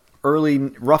place in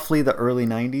roughly the early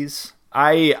 90s.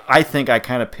 I think I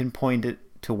kind of pinpointed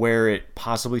to where it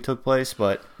possibly took place,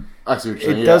 but I see what you're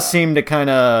saying. It does seem to kind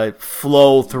of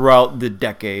flow throughout the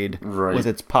decade with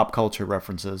its pop culture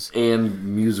references. And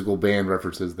musical band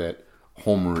references that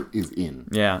Homer is in.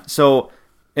 Yeah. So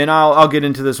And I'll get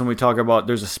into this when we talk about.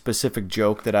 There's a specific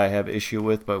joke that I have issue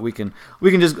with, but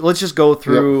let's just go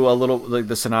through a little like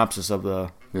the synopsis of the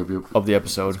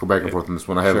episode. Let's go back and forth on this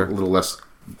one. I have a little less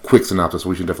quick synopsis, so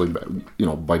we should definitely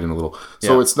bite in a little.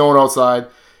 So it's snowing outside,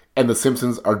 and the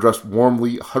Simpsons are dressed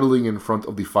warmly, huddling in front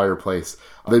of the fireplace.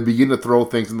 They begin to throw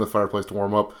things in the fireplace to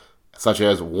warm up, such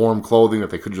as warm clothing that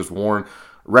they could have just worn,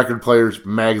 record players,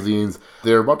 magazines.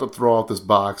 They're about to throw out this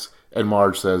box. And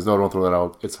Marge says, no, don't throw that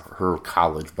out. It's her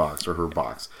college box or her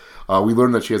box. We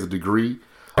learned that she has a degree.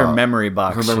 Her memory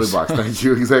box. Her memory box. Thank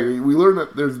you. Exactly. We learned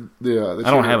that there's I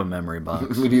don't have a memory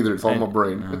box. Me neither. It's all in my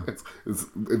brain. Yeah. It's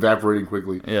evaporating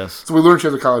quickly. Yes. So we learned she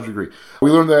has a college degree. We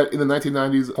learned that in the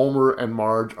 1990s, Homer and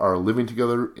Marge are living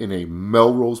together in a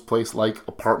Melrose Place-like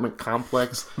apartment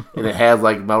complex, and it has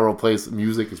like Melrose Place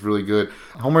music. It's really good.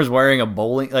 Homer's wearing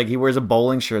he wears a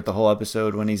bowling shirt the whole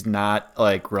episode when he's not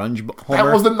like grunge Homer.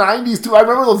 That was the 90s too. I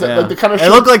remember those like the kind of. It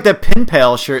looked like the Pin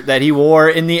Pal shirt that he wore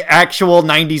in the actual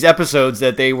 90s episodes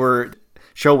that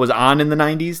show was on in the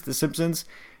 90s, The Simpsons.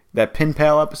 That Pin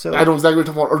Pal episode. I know exactly what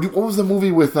you're talking about. What was the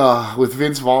movie with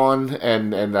Vince Vaughn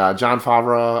and John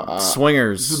Favreau?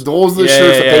 Swingers. Those are the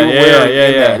shirts that they were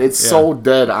wearing in that. It's so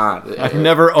dead on. I've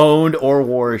never owned or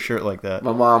wore a shirt like that.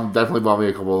 My mom definitely bought me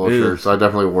a couple of those shirts. So I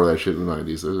definitely wore that shit in the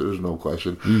 90s. There's no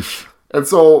question. And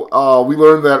so we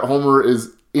learned that Homer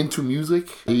is into music.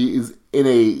 He is in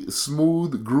a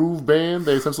smooth groove band.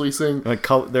 They essentially sing.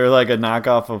 They're like a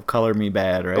knockoff of Color Me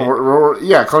Bad, right?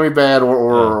 Color Me Bad,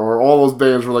 or all those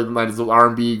bands were like the 90s, those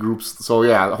R&B groups. So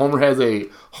yeah, Homer has a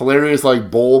hilarious like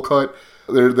bowl cut.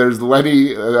 There's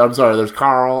Lenny. There's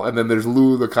Carl, and then there's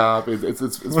Lou the cop. It's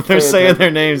when they're saying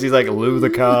their names, he's like Lou the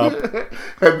cop,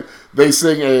 and they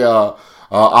sing a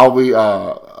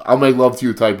I'll Make Love to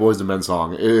You type Boys and Men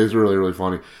song. It is really, really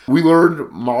funny. We learned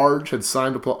Marge had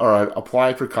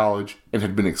applied for college and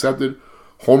had been accepted.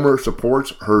 Homer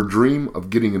supports her dream of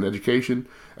getting an education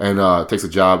and takes a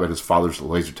job at his father's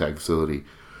laser tag facility.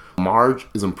 Marge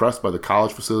is impressed by the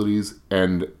college facilities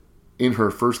and by her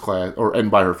first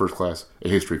class, a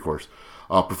history course.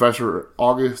 Professor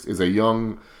August is a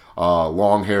young,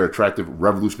 long-haired, attractive,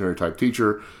 revolutionary-type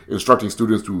teacher, instructing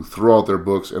students to throw out their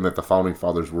books and that the Founding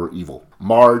Fathers were evil.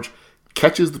 Marge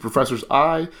catches the professor's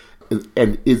eye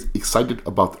and is excited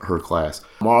about her class.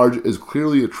 Marge is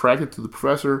clearly attracted to the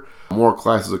professor. More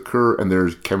classes occur, and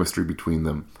there's chemistry between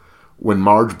them. When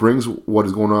Marge brings what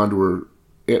is going on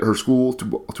at her school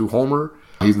to Homer,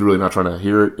 he's really not trying to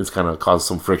hear it. It's kind of caused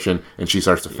some friction, and she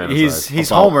starts to fantasize. He's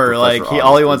Homer. Like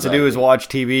all he wants to do is watch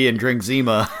TV and drink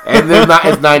Zima. And then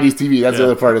it's 90s TV. That's the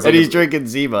other part. And he's drinking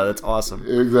Zima. That's awesome.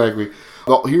 Exactly.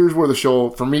 Well, here's where the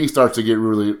show, for me, starts to get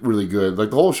really, really good.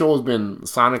 Like the whole show has been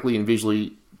sonically and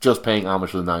visually just paying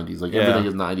homage to the 90s. Like everything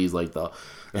is 90s. Like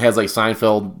it has like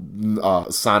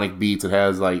Seinfeld sonic beats. It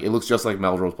has like, it looks just like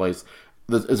Melrose Place.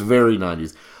 It's very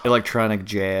 90s. Electronic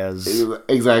jazz.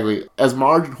 Exactly. As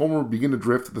Marge and Homer begin to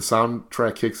drift, the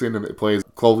soundtrack kicks in and it plays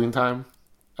Clothing Time.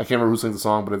 I can't remember who sings the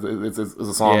song, but it's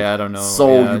a song. Yeah, I don't know.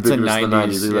 So ubiquitous in the 90s.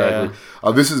 Exactly.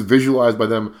 Yeah. This is visualized by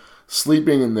them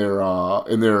sleeping in their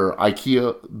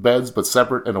IKEA beds, but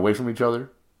separate and away from each other.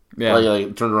 Yeah.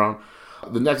 Like turned around.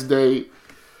 The next day,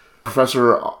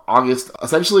 Professor August,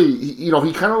 essentially, he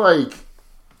kind of like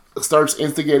starts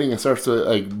instigating and starts to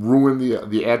like ruin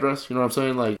the address. You know what I'm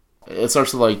saying? Like it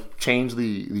starts to like change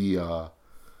the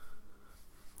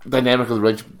dynamic of the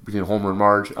relationship between Homer and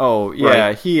Marge. Oh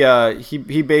yeah, right?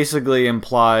 He basically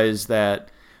implies that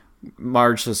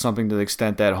Marge says something to the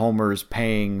extent that Homer's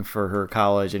paying for her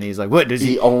college, and he's like, "What does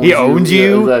he owns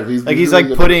you?" Yeah, exactly. He's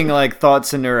like putting like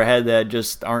thoughts in her head that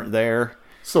just aren't there.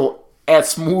 So. At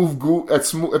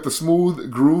the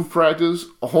smooth groove practice,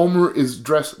 Homer is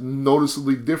dressed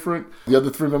noticeably different. The other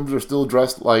three members are still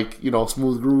dressed like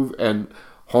smooth groove, and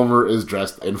Homer is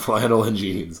dressed in flannel and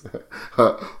jeans.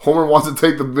 Homer wants to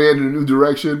take the band in a new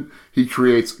direction. He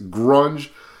creates grunge.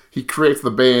 He creates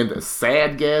the band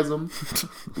Sadgasm.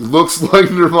 Looks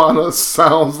like Nirvana,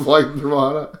 sounds like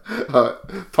Nirvana.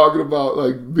 Talking about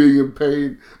like being in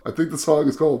pain. I think the song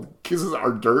is called "Kisses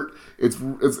Are Dirt." It's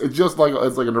just like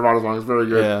it's like a Nirvana song. It's very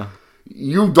good. Yeah.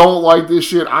 You don't like this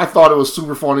shit. I thought it was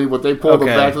super funny, but they pulled a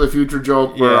Back to the Future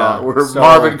joke where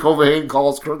Marvin Cobain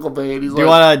calls Kurt Cobain. He's do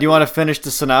you want to finish the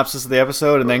synopsis of the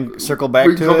episode and then circle back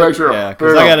to it? Come back, sure. Yeah,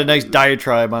 because I got a nice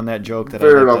diatribe on that joke.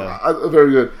 Fair enough.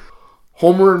 Very good.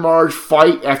 Homer and Marge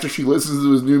fight after she listens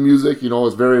to his new music.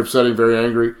 It's very upsetting, very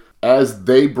angry. As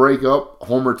they break up,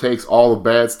 Homer takes all the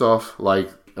bad stuff, like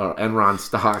Enron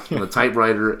stock and a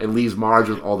typewriter, and leaves Marge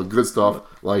with all the good stuff,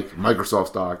 like Microsoft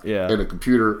stock and a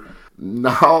computer.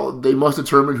 Now they must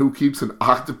determine who keeps an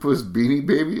octopus Beanie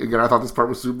Baby. Again, I thought this part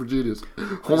was super genius.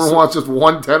 Homer wants just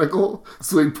one tentacle,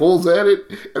 so he pulls at it,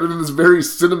 and then in this very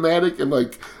cinematic and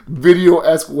like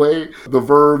video-esque way, the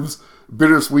Verve's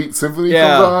Bittersweet Symphony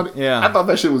comes on. Yeah, I thought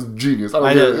that shit was genius.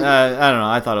 I don't know.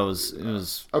 I thought it was.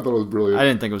 I thought it was brilliant. I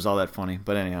didn't think it was all that funny,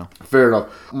 but anyhow. Fair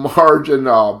enough. Marge and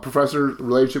Professor's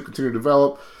relationship continue to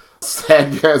develop.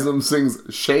 Sadgasm sings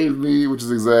 "Shave Me," which is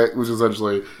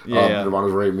essentially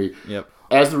Nirvana's "Rape Me." Yep.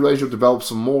 As the relationship develops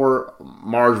some more,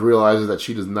 Marge realizes that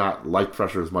she does not like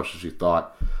Professor as much as she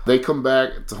thought. They come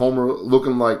back to Homer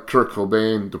looking like Kurt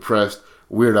Cobain, depressed.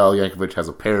 Weird Al Yankovic has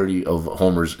a parody of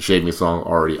Homer's "Shave Me" song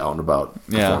already out and about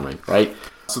performing, right?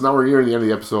 So now we're nearing the end of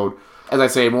the episode. As I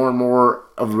say, more and more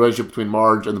of the relationship between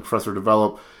Marge and the Professor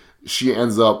develop. She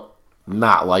ends up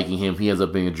not liking him. He ends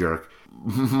up being a jerk.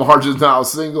 Marge is now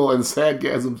single, and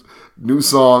Sadgasm's new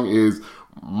song is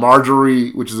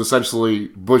Marjorie, which is essentially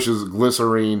Bush's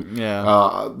Glycerine.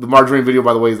 Yeah. The Margarine video,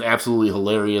 by the way, is absolutely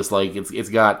hilarious. Like it's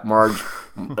got Marge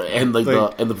and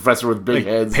the Professor with big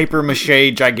heads, paper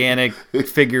mache, gigantic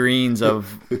figurines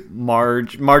of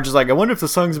Marge. Marge is like, I wonder if the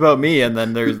song's about me, and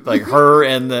then there's like her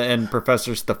and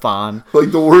Professor Stefan.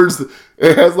 Like the words,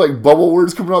 it has like bubble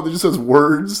words coming out that just says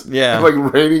words. Yeah. And,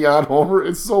 like raining on Homer.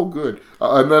 It's so good.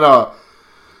 And then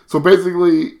so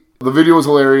basically, the video is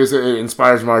hilarious. It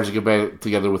inspires Marge to get back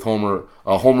together with Homer.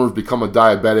 Homer's become a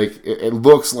diabetic. It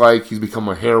looks like he's become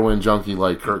a heroin junkie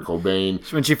like Kurt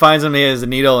Cobain. When she finds him, he has a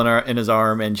needle in his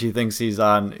arm, and she thinks he's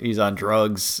on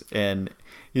drugs, and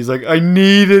he's like, I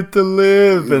need it to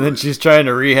live. And then she's trying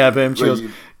to rehab him. She goes,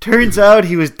 turns out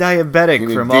he was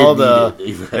diabetic from all the...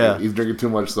 He's drinking too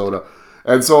much soda.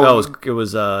 And so... it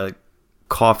was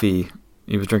coffee.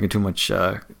 He was drinking too much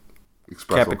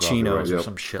cappuccinos or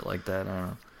some shit like that. I don't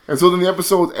know. And so then the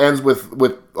episode ends with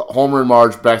Homer and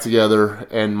Marge back together,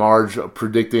 and Marge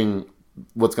predicting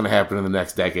what's going to happen in the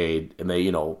next decade, and they,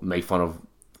 make fun of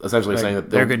essentially saying that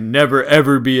there could never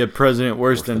ever be a president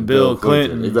worse than Bill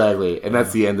Clinton. Exactly, and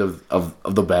that's the end of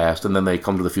the past, and then they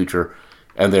come to the future,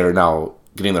 and they're now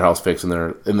getting their house fixed, and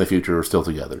they're in the future still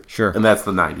together. Sure, and that's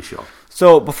the '90s show.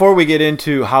 So before we get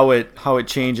into how it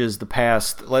changes the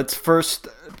past, let's first.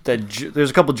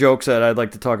 There's a couple jokes that I'd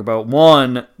like to talk about.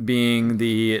 One being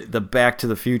the Back to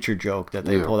the Future joke that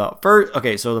they pulled out.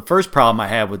 So the first problem I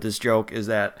have with this joke is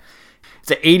that it's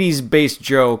an 80s based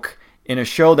joke in a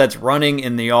show that's running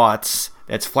in the aughts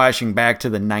that's flashing back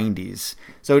to the 90s.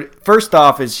 So first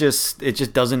off, it just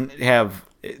doesn't have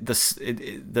the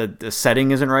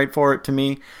setting isn't right for it to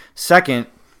me. Second,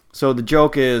 so the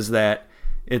joke is that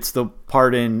it's the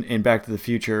part in Back to the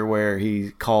Future where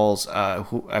he calls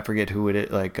I forget who it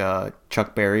is, like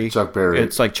Chuck Berry. Chuck Berry.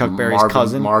 It's like Chuck Berry's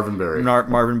cousin, Marvin Berry.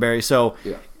 Marvin Berry. So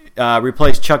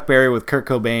replace Chuck Berry with Kurt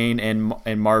Cobain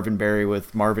and Marvin Berry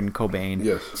with Marvin Cobain.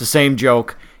 Yes. It's the same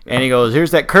joke. And he goes,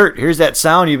 "Here's that Kurt. Here's that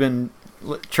sound you've been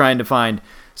trying to find."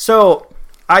 So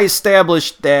I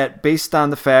established that based on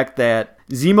the fact that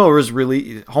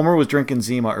Homer was drinking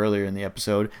Zima earlier in the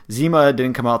episode. Zima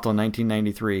didn't come out till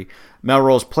 1993.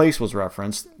 Melrose Place was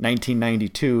referenced,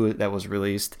 1992 that was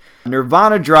released.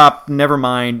 Nirvana dropped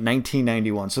Nevermind,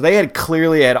 1991. So they had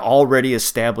already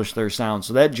established their sound.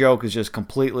 So that joke is just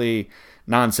completely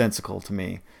nonsensical to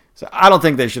me. So I don't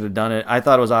think they should have done it. I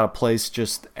thought it was out of place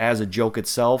just as a joke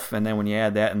itself. And then when you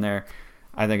add that in there,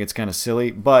 I think it's kind of silly.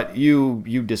 But you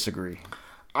disagree.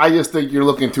 I just think you're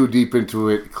looking too deep into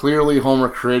it. Clearly, Homer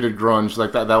created grunge.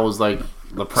 Like that was like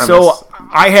the premise. So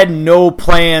I had no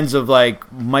plans of like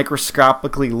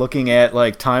microscopically looking at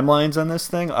like timelines on this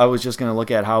thing. I was just going to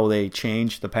look at how they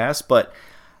changed the past. But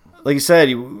like you said,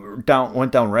 you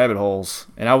went down rabbit holes,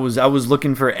 and I was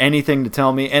looking for anything to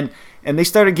tell me. And they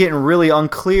started getting really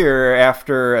unclear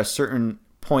after a certain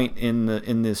point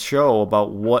in this show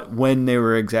about when they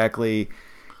were exactly.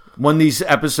 When these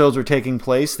episodes were taking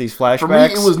place, these flashbacks. For me,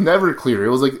 it was never clear. It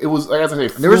was like as I say,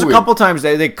 fluid. There was a couple times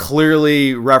they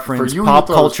clearly referenced pop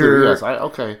culture. Yes,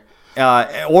 okay.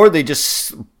 Or they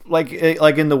just like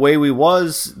in The Way We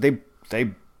Was, they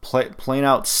plain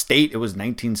out state it was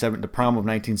the prom of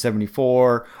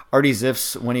 1974. Artie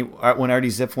Ziff's when Artie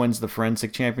Ziff wins the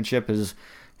forensic championship, his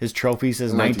trophy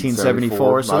says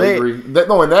 1974. So I agree. In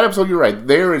that episode you're right.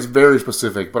 There is very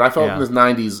specific, but I felt in the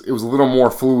 90s it was a little more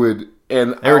fluid.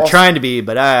 And they were trying to be,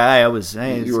 but I was.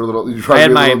 You were a little. I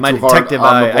had my detective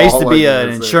eye. I used to be an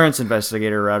insurance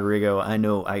investigator, Rodrigo. I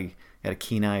know I got a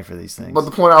keen eye for these things. But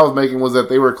the point I was making was that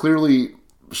they were clearly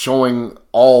showing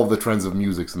all the trends of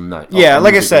music in the night. Yeah,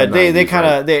 like I said, they kind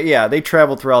of they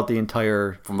traveled throughout the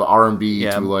entire from the R&B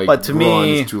to like but to grunge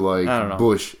me, to like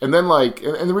Bush, and then like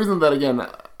and the reason that again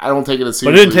I don't take it as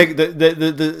But seriously. it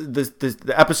didn't take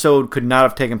the episode could not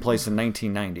have taken place in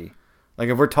 1990. Like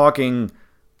if we're talking,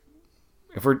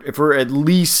 if we're at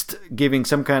least giving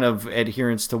some kind of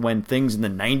adherence to when things in the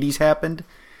 90s happened,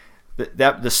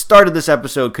 that the start of this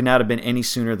episode could not have been any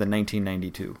sooner than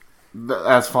 1992.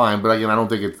 That's fine, but again, I don't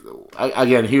think it's.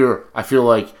 Again, here I feel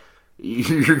like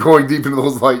you're going deep into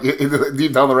those, like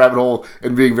deep down the rabbit hole,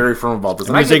 and being very firm about this.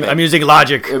 I'm using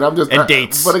logic and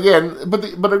dates. But again, and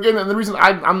the reason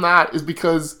I'm not is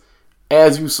because,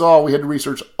 as you saw, we had to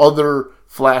research other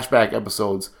flashback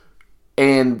episodes,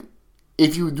 and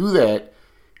if you do that,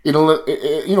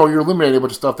 you're eliminating a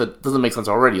bunch of stuff that doesn't make sense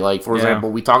already. Like for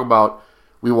example,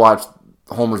 we watched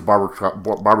Homer's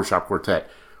Barbershop Quartet,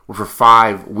 where for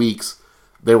 5 weeks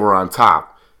they were on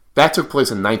top. That took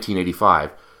place in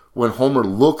 1985, when Homer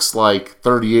looks like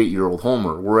 38-year-old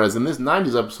Homer, whereas in this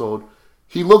 90s episode,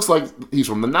 he looks like he's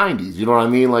from the 90s. You know what I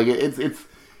mean? Like it's.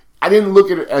 I didn't look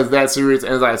at it as that serious.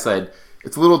 As I said,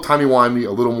 it's a little timey-wimey,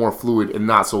 a little more fluid, and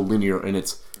not so linear in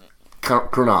its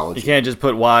chronology. You can't just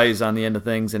put Y's on the end of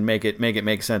things and make it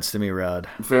make sense to me, Rod.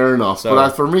 Fair enough. So, but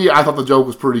for me, I thought the joke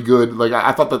was pretty good. Like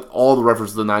I thought that all the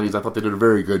references to the 90s, I thought they did a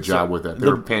very good job with it. They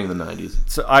were panning the 90s.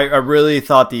 So I really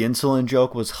thought the insulin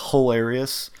joke was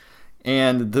hilarious,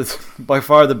 and by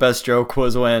far the best joke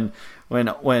was when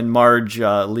Marge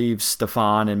leaves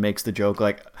Stefan and makes the joke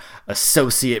like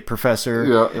associate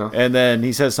professor, yeah. And then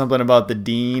he says something about the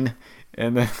dean.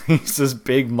 And then he's this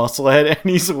big musclehead, and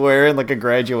he's wearing like a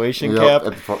graduation cap,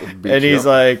 and he's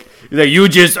like, "You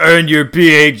just earned your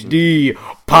PhD.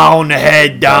 Pound the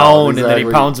head down," exactly. And then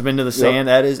he pounds him into the sand.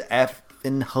 That is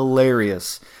effing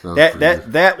hilarious.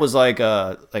 That was like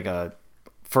a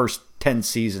first 10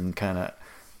 season kind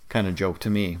of joke to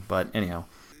me. But anyhow,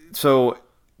 so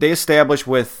they established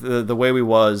with the Way We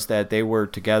Was that they were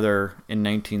together in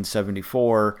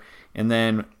 1974. And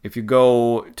then if you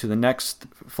go to the next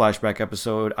flashback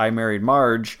episode, I Married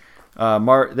Marge,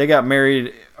 they got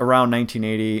married around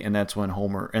 1980, and that's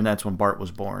when Bart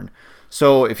was born.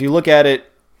 So if you look at it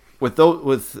with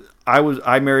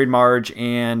I Married Marge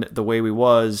and The Way We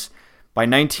Was, by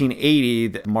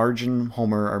 1980, Marge and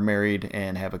Homer are married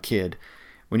and have a kid.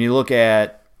 When you look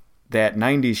at that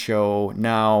 90s show,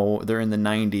 now they're in the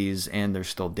 90s and they're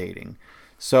still dating.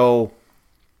 So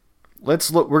we're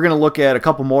going to look at a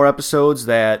couple more episodes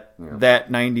that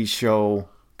 90s show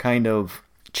kind of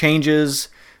changes,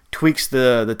 tweaks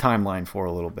the timeline for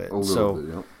a little bit.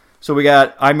 So we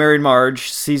got I Married Marge,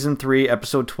 Season 3,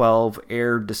 Episode 12,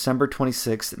 aired December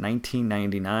 26th,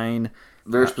 1999.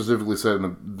 Very specifically set in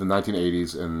the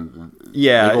 1980s, and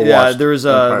there's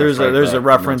a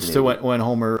reference to when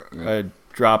Homer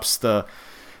drops the,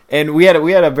 and we had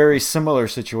a very similar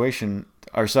situation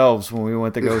ourselves when we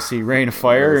went to go see Reign of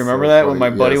Fire. Remember that when my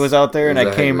buddy was out there and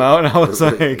I came out and I was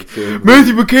like, I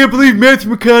can't believe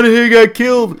Matthew McConaughey got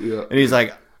killed. Yeah. And he's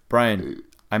like, Brian,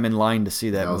 I'm in line to see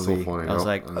that movie. So funny, I was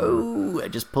like, I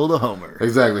just pulled a Homer.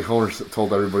 Exactly. Homer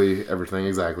told everybody everything.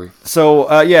 Exactly. So,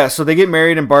 so they get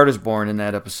married and Bart is born in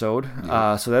that episode.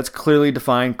 Yeah. So that's clearly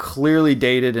defined, clearly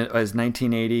dated as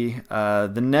 1980.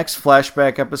 The next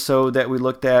flashback episode that we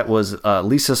looked at was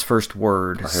Lisa's First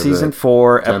Word, Season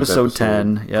 4, Episode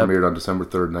 10. Yep. Premiered on December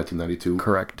 3rd, 1992.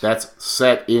 Correct. That's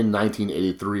set in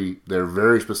 1983. They're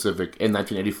very specific. In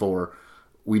 1984.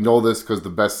 We know this because my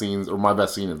best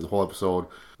scene in the whole episode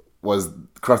was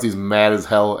Krusty's mad as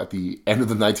hell at the end of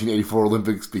the 1984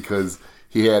 Olympics because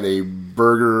he had a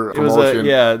burger promotion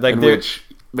in which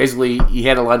basically he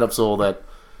had it lined up so that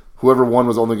whoever won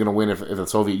was only going to win if the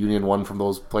Soviet Union won from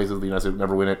those places. The United States would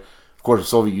never win it. Of course, the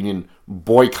Soviet Union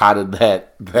boycotted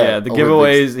that the Olympics.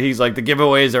 Giveaways. He's like, the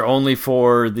giveaways are only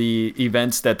for the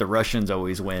events that the Russians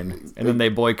always win, and then they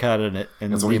boycotted it.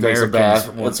 And so the he takes Americans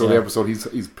a bath. And so the episode,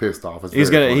 he's pissed off.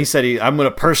 He said, I'm gonna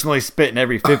personally spit in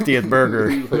every 50th burger.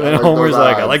 And Homer's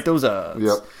like, I like those odds.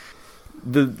 Yep.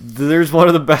 There's one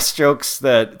of the best jokes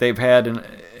that they've had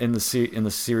in the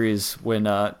series when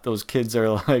those kids are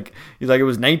like, he's like, it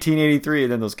was 1983,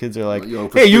 and then those kids are like,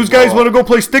 hey, you guys want to go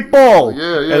play stickball?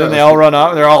 Yeah. And then they all run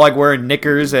out. They're all like wearing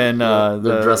knickers and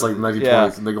they're dressed like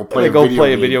 1920s, and they go play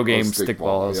a video game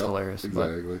stickball. That was hilarious.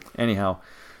 Exactly. But anyhow,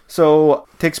 so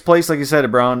takes place, like you said,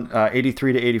 around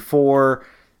 83 to 84.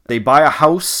 They buy a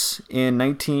house in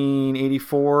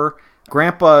 1984.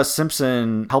 Grandpa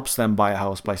Simpson helps them buy a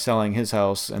house by selling his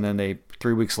house, and then they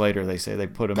 3 weeks later, they say they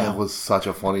put him That in. was such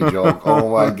a funny joke. Oh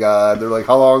my god! They're like,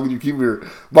 "How long did you keep here?"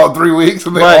 About 3 weeks,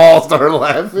 and they all started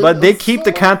laughing. But they keep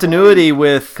the continuity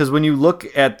with, because when you look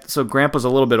at, so Grandpa's a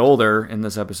little bit older in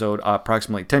this episode,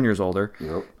 approximately 10 years older.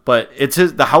 Yep. But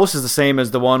the house is the same as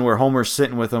the one where Homer's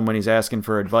sitting with him when he's asking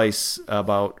for advice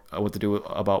about what to do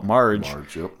about Marge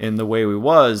Yep. in The Way We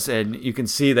Was, and you can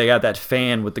see they got that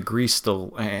fan with the grease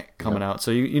still coming out. So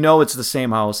you know it's the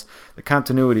same house. The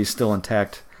continuity is still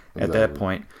intact at that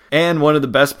point. And one of the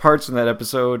best parts in that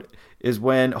episode is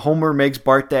when Homer makes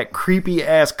Bart that creepy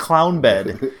ass clown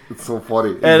bed. It's so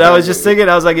funny. And I was just thinking,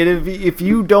 I was like, if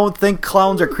you don't think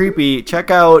clowns are creepy,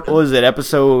 check out, what was it,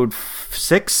 episode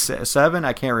 6, 7?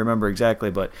 I can't remember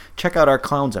exactly, but check out our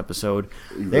clowns episode.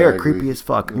 They are creepy as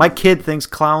fuck. My kid thinks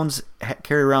clowns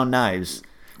carry around knives.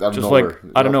 Out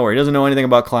of nowhere. He doesn't know anything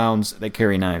about clowns. They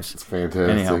carry knives. It's fantastic.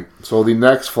 Anyhow. So the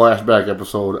next flashback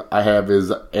episode I have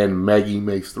is And Maggie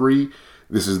Makes 3.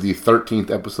 This is the 13th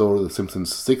episode of The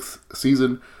Simpsons' 6th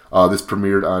season. This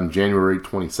premiered on January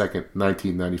 22nd,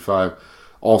 1995.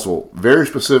 Also, very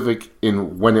specific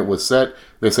in when it was set.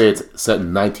 They say it's set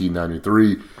in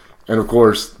 1993. And, of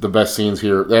course, the best scenes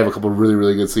here. They have a couple of really,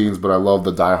 really good scenes, but I love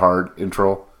the Die Hard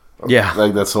intro. Yeah.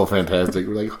 Like, that's so fantastic.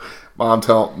 We're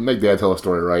like, make Dad tell a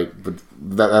story right. But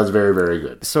that's very, very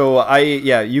good. So, I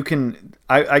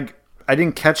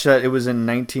didn't catch that it was in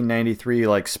 1993,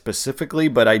 like, specifically,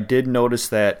 but I did notice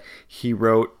that he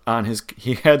wrote on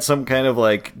he had some kind of,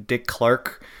 like, Dick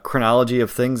Clark chronology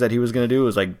of things that he was going to do. It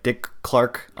was, like, Dick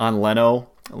Clark on Leno.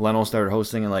 Leno started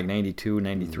hosting in, like, 92,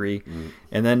 93. Mm-hmm.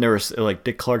 And then there was, like,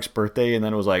 Dick Clark's birthday, and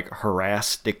then it was, like,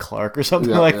 Harass Dick Clark or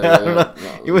something that. I don't know.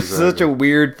 No, it was such a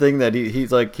weird thing that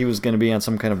he was going to be on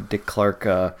some kind of Dick Clark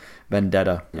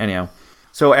vendetta. Anyhow.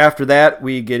 So after that,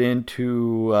 we get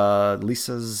into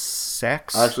Lisa's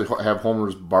Sax. I actually have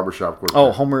Homer's Barbershop Quartet.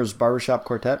 Oh, Homer's Barbershop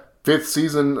Quartet. 5th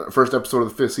season, first episode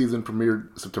of the 5th season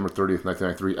premiered September 30th,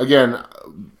 1993. Again,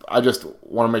 I just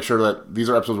want to make sure that these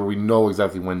are episodes where we know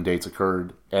exactly when dates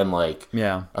occurred. And, like,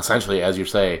 essentially, as you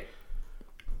say,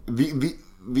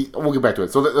 we'll get back to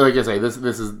it. So, like I say, this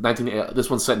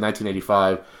one's set in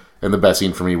 1985, and the best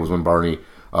scene for me was when Barney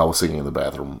was singing in the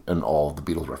bathroom and all of the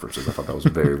Beatles references. I thought that was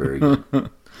very, very good.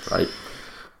 Right?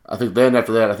 I think then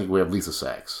after that, I think we have Lisa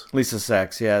Sax. Lisa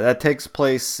Sax, yeah. That takes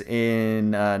place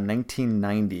in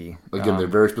 1990. Again, they're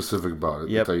very specific about it.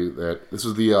 Yep. I'll tell you that. This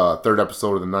was the 3rd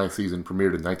episode of the 9th season,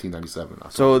 premiered in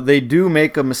 1997. So they do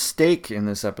make a mistake in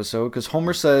this episode, because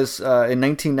Homer says in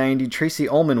 1990, Tracy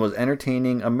Ullman was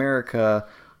entertaining America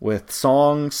with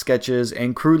songs, sketches,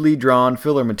 and crudely drawn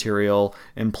filler material,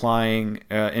 implying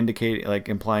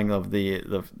of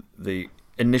the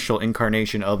initial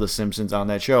incarnation of the Simpsons on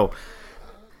that show.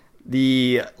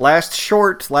 The last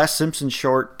Simpsons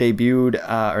short played in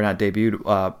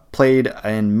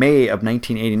May of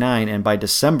 1989, and by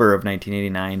December of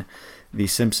 1989, the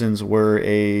Simpsons were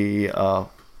a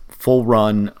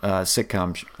full-run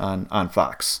sitcom on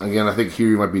Fox. Again, I think here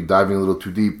you might be diving a little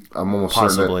too deep. I'm almost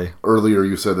certain that earlier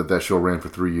you said that show ran for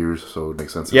 3 years, so it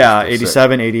makes sense. Yeah,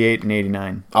 87, 88, and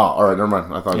 89. Oh, all right, never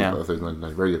mind. I thought it was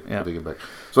 99. Very good. Yeah. Take it back.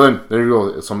 So then, there you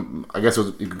go. I guess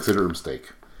you consider it a mistake.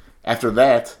 After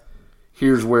that,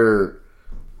 here's where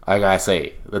I gotta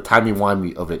say the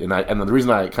timey-wimey of it, and the reason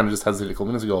I kind of just hesitated a couple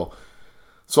minutes ago.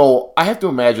 So I have to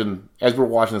imagine, as we're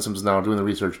watching The Simpsons now, doing the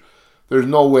research, there's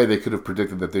no way they could have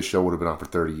predicted that this show would have been on for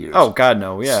 30 years. Oh, God,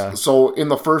 no, yeah. So in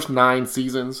the first 9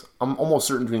 seasons, I'm almost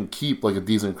certain you can keep like a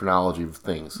decent chronology of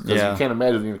things. Because you can't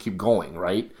imagine you're going to keep going,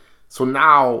 right? So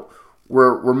now,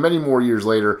 we're many more years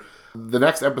later. The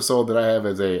next episode that I have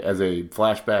as a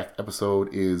flashback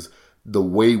episode is The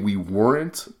Way We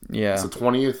Weren't. Yeah. It's the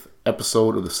 20th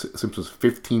episode of The Simpsons'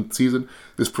 15th season.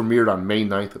 This premiered on May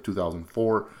 9th of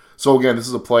 2004. So again, this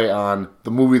is a play on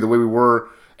the movie The Way We Were,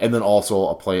 and then also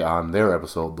a play on their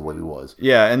episode, The Way We Was.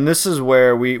 Yeah, and this is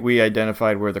where we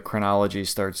identified where the chronology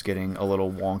starts getting a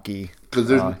little wonky. Because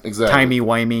there's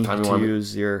timey-wimey, to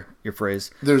use your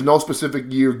phrase. There's no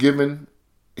specific year given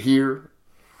here.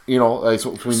 You know,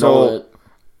 so we know that.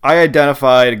 I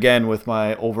identified, again, with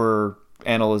my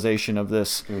over-analyzation of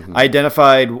this, I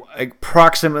identified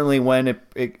approximately when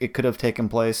it could have taken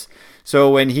place.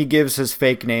 So when he gives his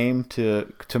fake name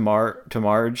to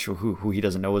Marge, who he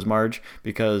doesn't know is Marge,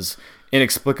 because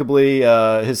inexplicably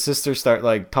his sisters start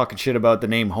like talking shit about the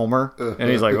name Homer, and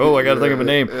he's like, "Oh, I gotta think of a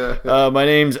name. My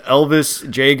name's Elvis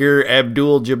Jager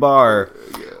Abdul Jabbar."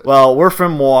 Well, we're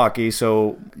from Milwaukee,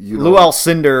 so Lou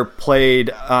Alcindor played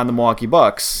on the Milwaukee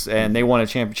Bucks, and they won a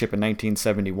championship in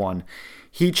 1971.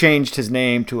 He changed his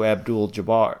name to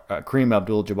Kareem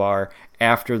Abdul-Jabbar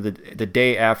after the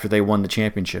day after they won the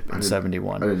championship in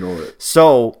 71. I didn't know that.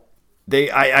 So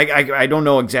I don't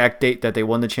know exact date that they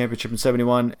won the championship in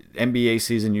 71. NBA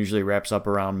season usually wraps up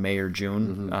around May or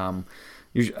June.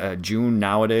 June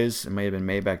nowadays. It may have been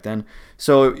May back then.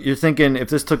 So you're thinking if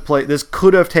this took place, this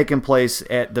could have taken place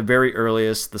at the very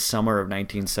earliest, the summer of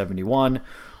 1971,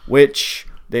 which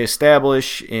they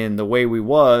establish in The Way We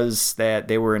Was that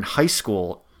they were in high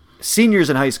school, seniors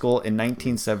in high school in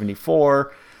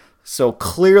 1974. So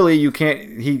clearly you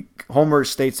can't. Homer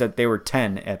states that they were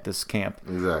 10 at this camp.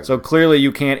 Exactly. So clearly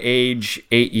you can't age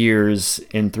 8 years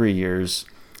in 3 years.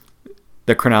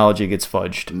 The chronology gets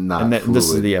fudged. This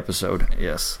is the episode,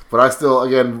 yes. But I still,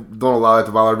 again, don't allow that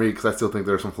to bother me because I still think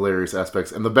there are some hilarious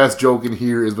aspects. And the best joke in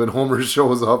here is when Homer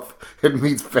shows up and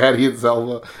meets Patty and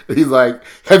Selma. And he's like,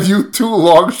 "Have you two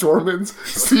longshoremen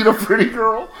seen a pretty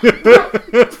girl?" I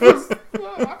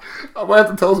might have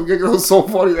to tell some gig. It was so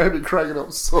funny. I had me cracking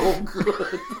up so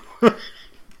good.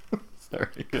 Sorry.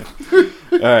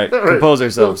 All right, compose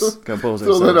ourselves. So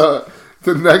then,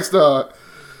 the next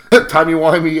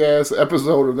timey-wimey ass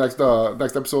episode, or next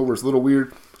episode where it's a little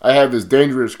weird, I have this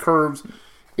Dangerous Curves.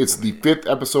 It's the 5th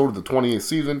episode of the 20th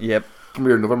season. Yep.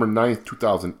 Premiered November 9th,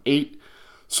 2008.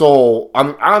 So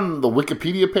on the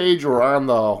Wikipedia page or on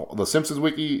the Simpsons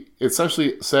wiki, it's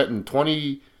essentially set in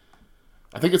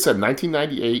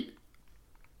 1998,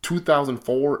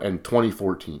 2004, and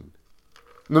 2014.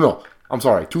 No, I'm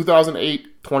sorry,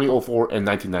 2008, 2004, and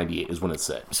 1998 is when it's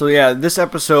set. So yeah, this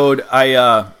episode,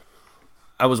 I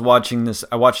watched this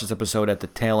episode at the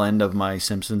tail end of my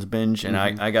Simpsons binge, and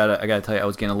I gotta tell you, I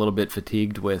was getting a little bit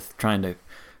fatigued with trying to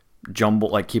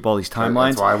keep all these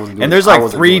timelines. And there's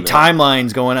like 3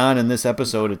 timelines going on in this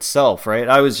episode itself, right?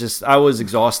 I was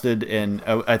exhausted, and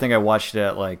I think I watched it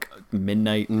at like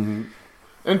midnight. Mm-hmm.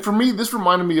 And for me, this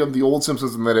reminded me of the old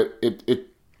Simpsons in that it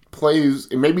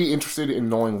made me interested in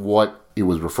knowing what it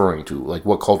was referring to, like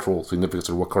what cultural significance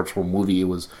or what cultural movie it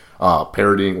was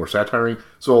parodying or satiring.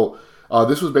 So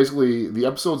this was basically the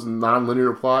episode's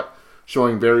non-linear plot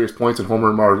showing various points in Homer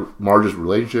and Marge's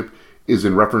relationship is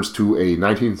in reference to a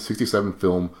 1967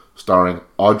 film starring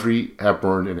Audrey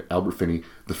Hepburn and Albert Finney.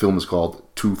 The film is called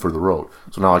Two for the Road.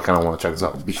 So now I kind of want to check this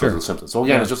out because of The Simpsons. So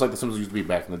again, It's just like The Simpsons used to be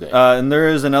back in the day. And there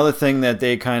is another thing that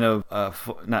they kind of,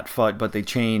 but they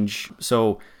change.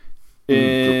 So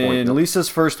in Lisa's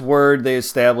first word, they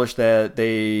established that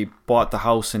they bought the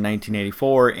house in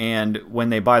 1984. And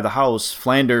when they buy the house,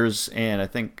 Flanders and I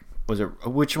think,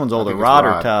 which one's older, Rod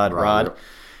or Todd? Rod. Yep.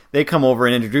 They come over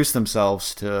and introduce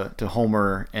themselves to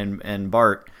Homer and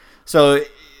Bart. So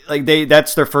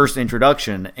that's their first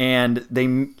introduction,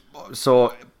 and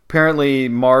so apparently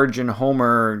Marge and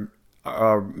Homer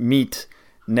meet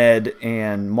Ned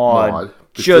and Maude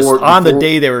on the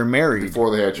day they were married,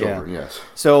 before they had children. Yeah. Yes.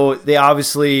 So they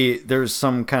obviously there's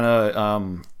some kind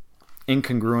of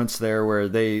incongruence there where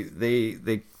they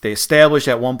established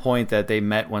at one point that they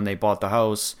met when they bought the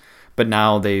house. But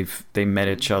now they met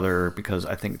each other because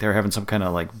I think they're having some kind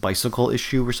of like bicycle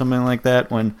issue or something like that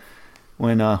when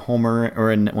Homer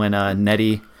or when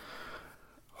Nettie.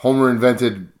 Homer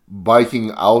invented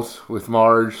biking out with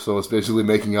Marge, so it's basically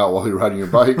making out while you're riding your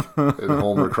bike, and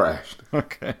Homer crashed.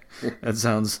 Okay, that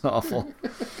sounds awful.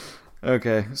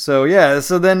 Okay, so yeah,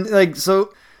 so then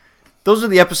those are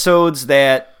the episodes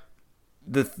that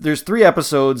there's 3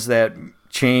 episodes that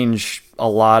change a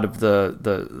lot of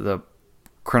the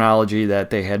chronology that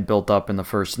they had built up in the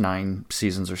first 9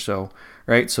 seasons or so,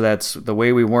 right? So that's The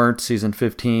Way We Weren't, season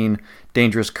 15,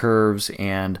 Dangerous Curves,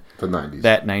 and the 90s.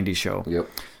 That 90s show. Yep.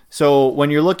 So when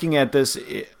you're looking at this,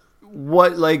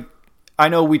 I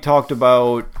know we talked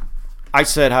about, I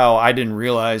said how I didn't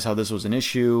realize how this was an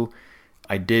issue.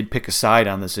 I did pick a side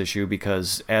on this issue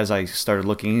because as I started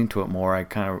looking into it more, I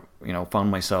kind of,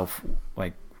 found myself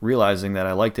like realizing that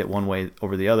I liked it one way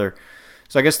over the other.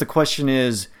 So I guess the question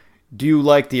is, do you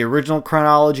like the original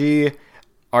chronology?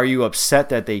 Are you upset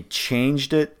that they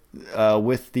changed it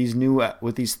with these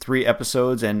 3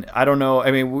 episodes? And I don't know.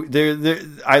 I mean, there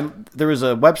was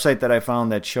a website that I found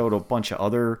that showed a bunch of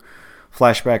other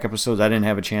flashback episodes. I didn't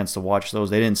have a chance to watch those.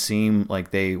 They didn't seem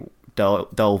like they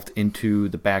delved into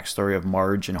the backstory of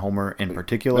Marge and Homer in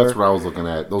particular. That's what I was looking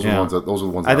at. Those are the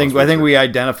ones. I think we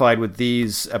identified with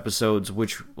these episodes,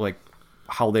 which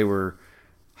how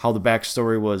the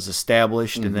backstory was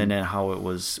established, and then how it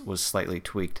was slightly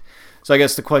tweaked. So I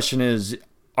guess the question is,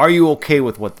 are you okay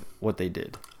with what they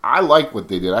did? I like what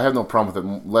they did. I have no problem with it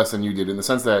less than you did, in the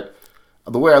sense that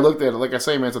the way I looked at it, like I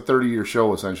say, man, it's a 30-year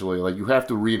show essentially. Like, you have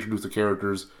to reintroduce the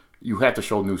characters, you have to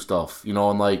show new stuff, and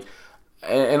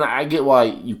I get why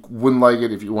you wouldn't like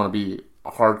it if you want to be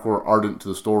hardcore ardent to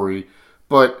the story,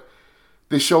 but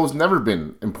this show's never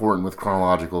been important with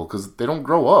chronological because they don't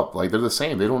grow up. Like, they're the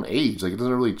same. They don't age. Like, it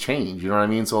doesn't really change. You know what I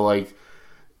mean? So, like,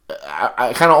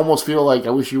 I kind of almost feel like I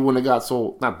wish you wouldn't have got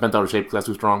so, not bent out of shape because that's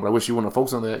too strong, but I wish you wouldn't have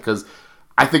focused on that because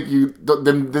I think you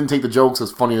didn't take the jokes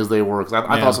as funny as they were because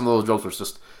I thought some of those jokes were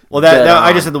just. Well, that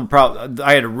I just had the problem.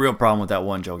 I had a real problem with that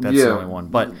one joke. That's the only one.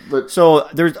 But so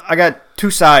I got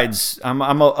two sides. I'm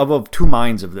of two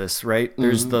minds of this. Right?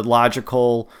 There's the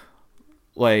logical,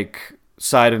 like,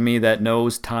 side of me that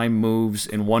knows time moves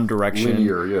in one direction.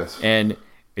 Linear, yes. And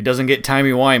it doesn't get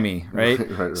timey-wimey, right?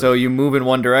 Right. So you move in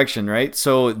one direction, right?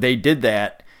 So they did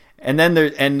that. And then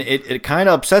it kind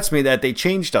of upsets me that they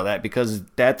changed all that because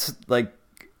that's, like,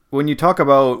 when you talk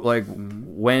about, like,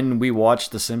 when we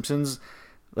watch The Simpsons,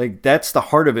 like, that's the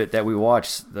heart of it that we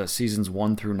watch, the seasons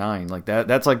 1 through 9. Like,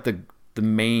 that's, like, the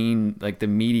main, like, the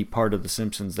meaty part of The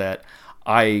Simpsons that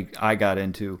I got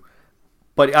into.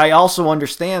 But I also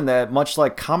understand that, much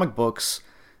like comic books,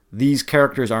 these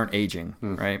characters aren't aging,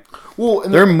 right? Well,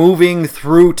 they're moving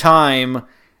through time,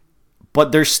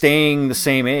 but they're staying the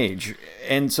same age.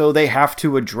 And so they have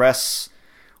to address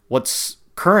what's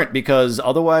current because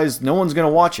otherwise no one's going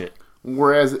to watch it.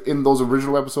 Whereas in those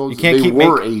original episodes, they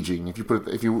were aging. If you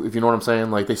know what I'm saying,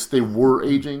 like they were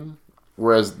aging,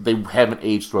 whereas they haven't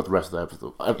aged throughout the rest of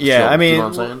the episode. Yeah, I mean, you know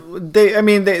what I'm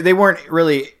saying? They weren't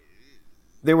really.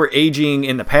 They were aging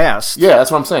in the past. Yeah,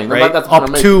 that's what I'm saying. Right? That's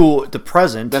up to the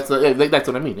present. That's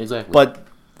what I mean, exactly. But,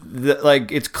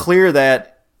 it's clear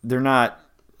that they're not...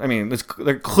 I mean,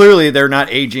 they're not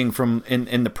aging from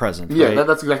in the present. Yeah, right?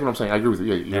 That's exactly what I'm saying. I agree with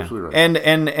you. Yeah, you're absolutely right.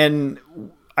 And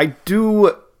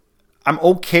I'm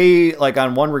okay, like,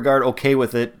 on one regard, okay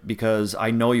with it because I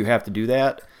know you have to do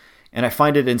that. And I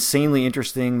find it insanely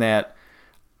interesting that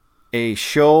a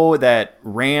show that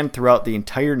ran throughout the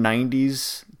entire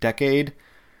 90s decade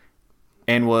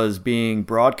and was being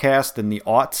broadcast in the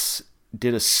aughts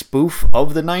did a spoof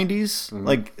of the 90s.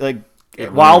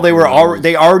 While they were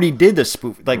they already did the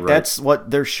spoof. Like, that's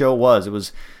what their show was. It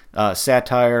was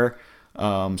satire,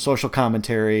 social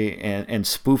commentary, and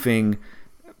spoofing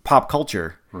pop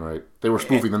culture. Right. They were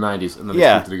spoofing the 90s, and then they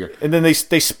spoofed it again. And then they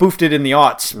spoofed it in the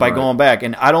aughts by going back.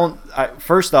 And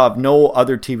first off, no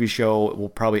other TV show will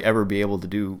probably ever be able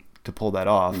to pull that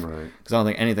off. Right. Because I don't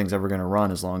think anything's ever going to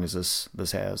run as long as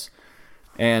this has.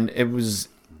 And it was,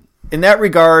 in that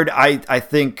regard, I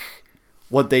think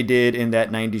what they did in that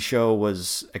 90s show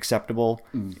was acceptable.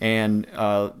 And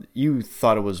you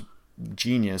thought it was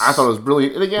genius. I thought it was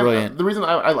brilliant. And again, the reason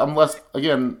I'm less,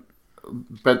 again,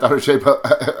 bent out of shape,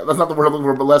 that's not the word I'm looking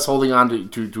for, but less holding on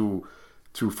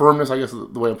to firmness, I guess,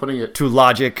 the way I'm putting it. To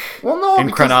logic. Well, no,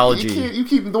 and chronology. You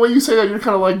keep the way you say that, you're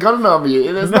kind of like gunning on me.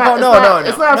 It's not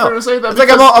fair to say that. It's like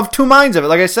I'm of two minds of it.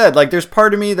 Like I said, like, there's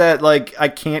part of me that, like, I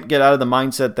can't get out of the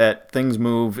mindset that things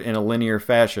move in a linear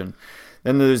fashion.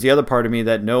 Then there's the other part of me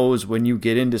that knows when you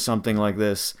get into something like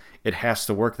this, it has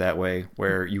to work that way,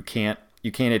 where you can't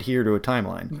adhere to a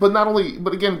timeline. But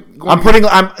again,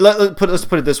 let's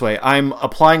put it this way: I'm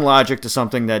applying logic to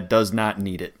something that does not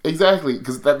need it. Exactly,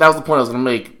 because that was the point I was going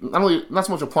to make. Not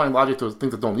so much applying logic to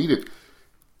things that don't need it.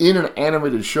 In an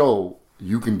animated show,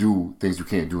 you can do things you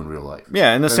can't do in real life.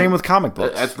 Yeah, and same with comic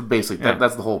books. That's the basic. Yeah.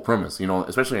 That's the whole premise. You know,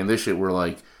 especially in this shit where,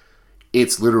 like,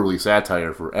 it's literally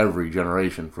satire for every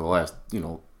generation for the last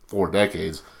 4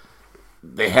 decades.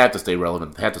 They have to stay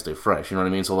relevant. They have to stay fresh. You know what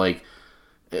I mean? So, like,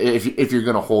 if you're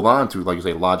going to hold on to, like you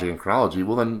say, logic and chronology,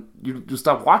 well, then you just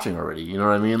stop watching already. You know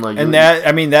what I mean? Like, and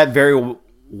that very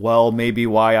well may be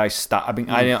why I stopped. I mean,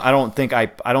 I don't think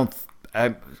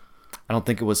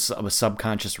it was a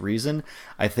subconscious reason.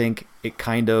 I think it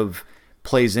kind of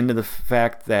plays into the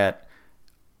fact that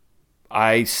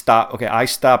I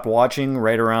stopped watching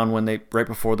right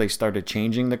before they started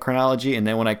changing the chronology, and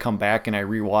then when I come back and I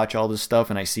rewatch all this stuff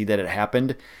and I see that it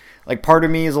happened, like, part of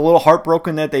me is a little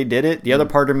heartbroken that they did it. The other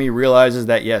part of me realizes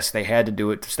that yes, they had to do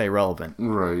it to stay relevant.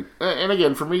 Right. And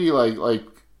again, for me, like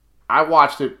I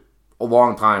watched it a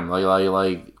long time.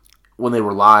 Like when they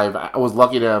were live, I was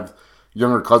lucky to have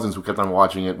younger cousins who kept on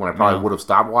watching it when I probably would have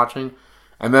stopped watching.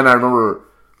 And then I remember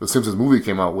the Simpsons movie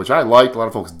came out, which I liked. A lot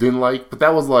of folks didn't like, but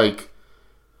that was like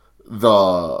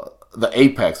the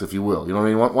apex, if you will. You know what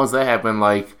I mean? Once that happened,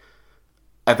 like,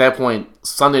 at that point,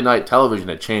 Sunday night television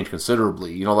had changed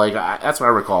considerably. You know, like, that's what I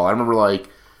recall. I remember, like,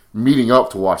 meeting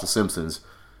up to watch The Simpsons.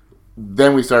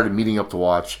 Then we started meeting up to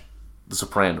watch The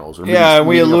Sopranos. We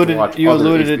alluded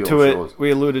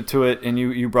to it, and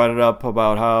you brought it up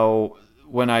about how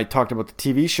when I talked about the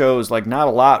TV shows, like not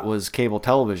a lot was cable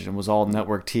television. It was all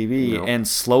network TV, and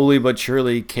slowly but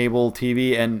surely cable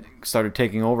TV and started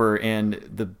taking over. And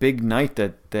the big night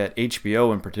that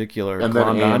HBO in particular and then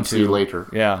AMC onto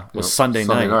later, was Sunday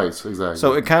nights, exactly.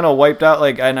 So it kind of wiped out.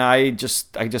 Like, and I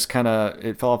just kind of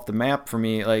it fell off the map for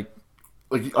me. Like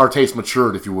our taste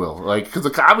matured, if you will, like because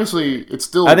obviously it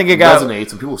still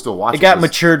resonates and people still watch it. It got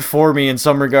matured for me in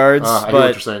some regards, I hear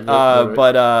what you're saying.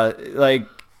 Like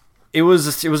it was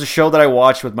a show that I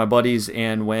watched with my buddies,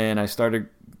 and when I started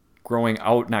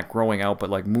not growing out, but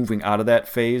like moving out of that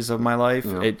phase of my life,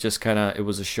 it just it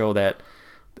was a show that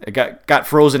it got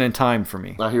frozen in time for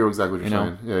me. I hear exactly what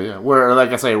you're saying. Yeah. Where,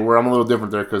 like I say, where I'm a little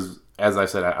different there because, as I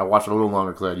said, I watched it a little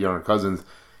longer because I had younger cousins,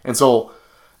 and so.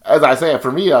 As I say,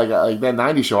 for me, like that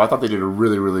 '90s show, I thought they did a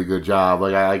really, really good job.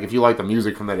 Like if you like the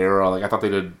music from that era, like I thought they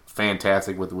did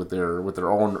fantastic with their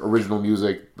own original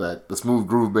music. That the Smooth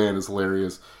Groove Band is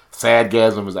hilarious.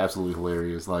 Sadgasm is absolutely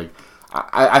hilarious. Like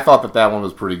I thought that one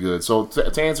was pretty good. So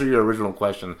to answer your original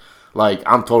question, like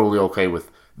I'm totally okay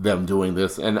with them doing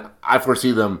this, and I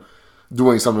foresee them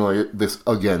doing something like this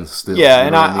again still. Yeah,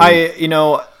 and I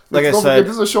like I said,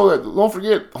 this is a show that don't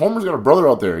forget. Homer's got a brother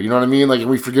out there. You know what I mean? Like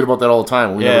we forget about that all the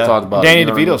time. We never talked about Danny it.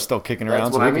 DeVito's still kicking around.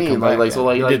 That's what I mean. He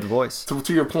did the voice.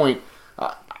 To your point,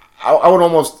 I would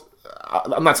almost.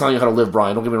 I'm not telling you how to live,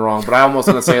 Brian. Don't get me wrong, but I almost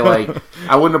want to say like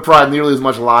I wouldn't applied nearly as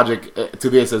much logic to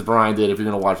this as Brian did if you're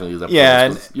going to watch any of these episodes. Yeah,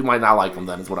 and you might not like them.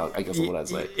 Then is what I guess is what I'd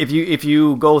say. If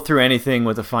you go through anything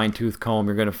with a fine tooth comb,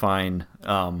 you're going to find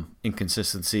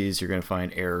inconsistencies. You're going to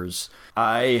find errors.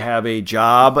 I have a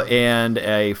job and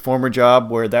a former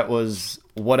job where that was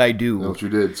what I do. That's what you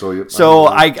did. So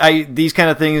I these kind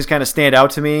of things kind of stand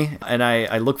out to me, and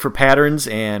I look for patterns.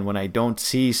 And when I don't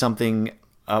see something.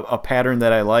 A pattern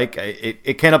that I like,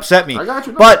 it can upset me. I got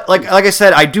you. But like I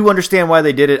said, I do understand why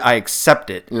they did it. I accept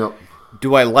it. Yep.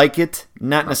 Do I like it?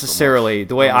 Not necessarily. So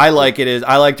the way I like it is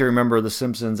I like to remember The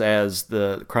Simpsons as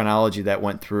the chronology that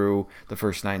went through the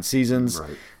first 9 seasons.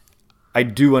 Right. I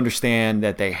do understand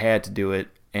that they had to do it,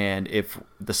 and if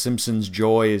The Simpsons'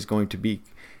 joy is going to be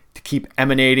to keep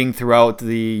emanating throughout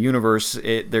the universe,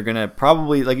 they're going to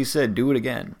probably, like you said, do it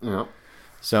again. Yep.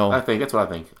 So that's what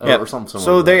I think. Yeah. Or something similar.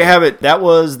 So there you have it. That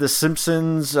was The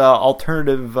Simpsons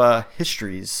alternative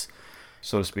histories,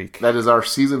 so to speak. That is our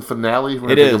season finale.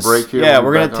 We're gonna take a break here. Yeah,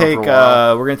 we're gonna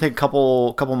take a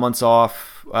couple months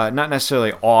off. Not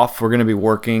necessarily off. We're gonna be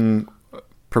working,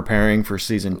 preparing for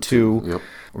season 2. Yep.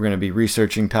 We're gonna be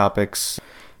researching topics.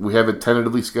 We have it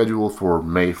tentatively scheduled for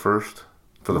May 1st.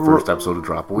 For the first episode to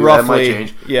drop. Roughly, that might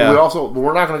change. Yeah.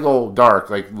 We're not going to go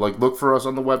dark. Like look for us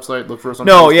on the website. Look for us on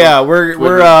Facebook, yeah. We're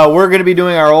going to be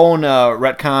doing our own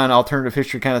retcon alternative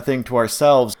history kind of thing to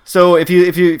ourselves. So if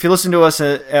you listen to us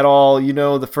at all,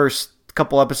 the first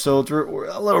couple episodes were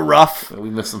a little rough. We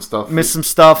missed some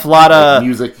stuff. A lot of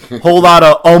music. Whole lot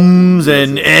of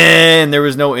and there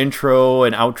was no intro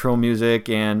and outro music,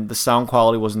 and the sound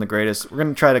quality wasn't the greatest. We're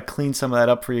gonna try to clean some of that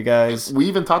up for you guys. We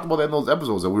even talked about that in those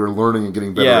episodes that we were learning and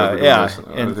getting better. Yeah.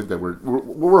 And I think that what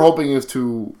we're hoping is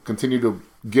to continue to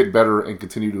get better and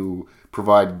continue to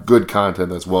provide good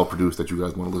content that's well produced that you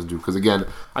guys want to listen to. Because again,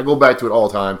 I go back to it all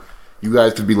the time. You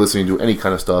guys could be listening to any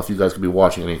kind of stuff. You guys could be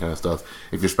watching any kind of stuff.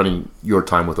 If you're spending your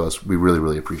time with us, we really,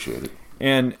 really appreciate it.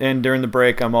 And during the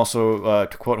break, I'm also,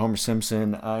 to quote Homer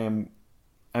Simpson, I'm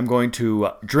going to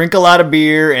drink a lot of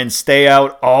beer and stay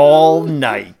out all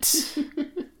night.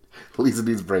 Lisa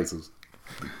needs braces.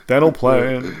 Dental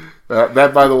plan.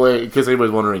 That, by the way, in case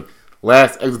anybody's wondering,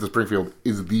 Last Exit to Springfield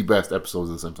is the best episode of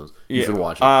The Simpsons. You should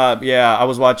watch it. I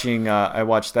was watching. I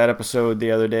watched that episode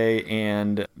the other day,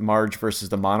 and Marge versus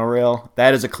the Monorail.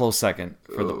 That is a close second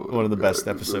for one of the best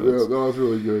episodes. Yeah, that was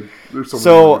really good. There's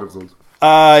so many good episodes.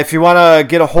 If you want to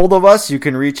get a hold of us, you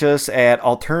can reach us at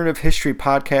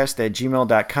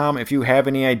alternativehistorypodcast@gmail.com. If you have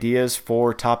any ideas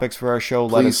for topics for our show,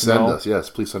 let us know.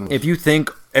 Please send us. If you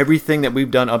think everything that we've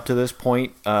done up to this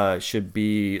point should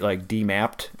be like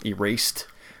demapped, erased,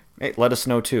 hey, let us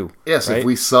know too. Yes, right? If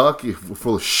we suck, if we're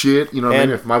full of shit, you know what I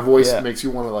mean? If my voice makes you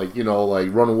want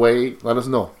to run away, let us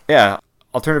know. Yeah.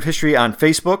 Alternative History on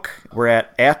Facebook. We're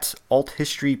at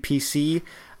althistorypc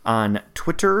on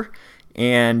Twitter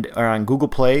and are on Google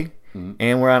Play,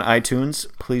 and we're on iTunes.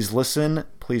 Please listen,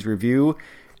 please review,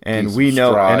 and please we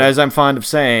know. subscribe. And as I'm fond of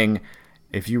saying,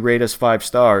 if you rate us 5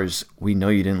 stars, we know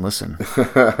you didn't listen.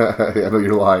 I know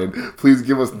you're lying. Please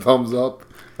give us a thumbs up.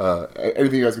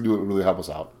 Anything you guys can do would really help us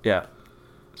out. Yeah.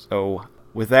 So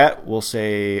with that, we'll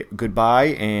say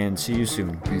goodbye and see you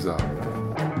soon. Peace out.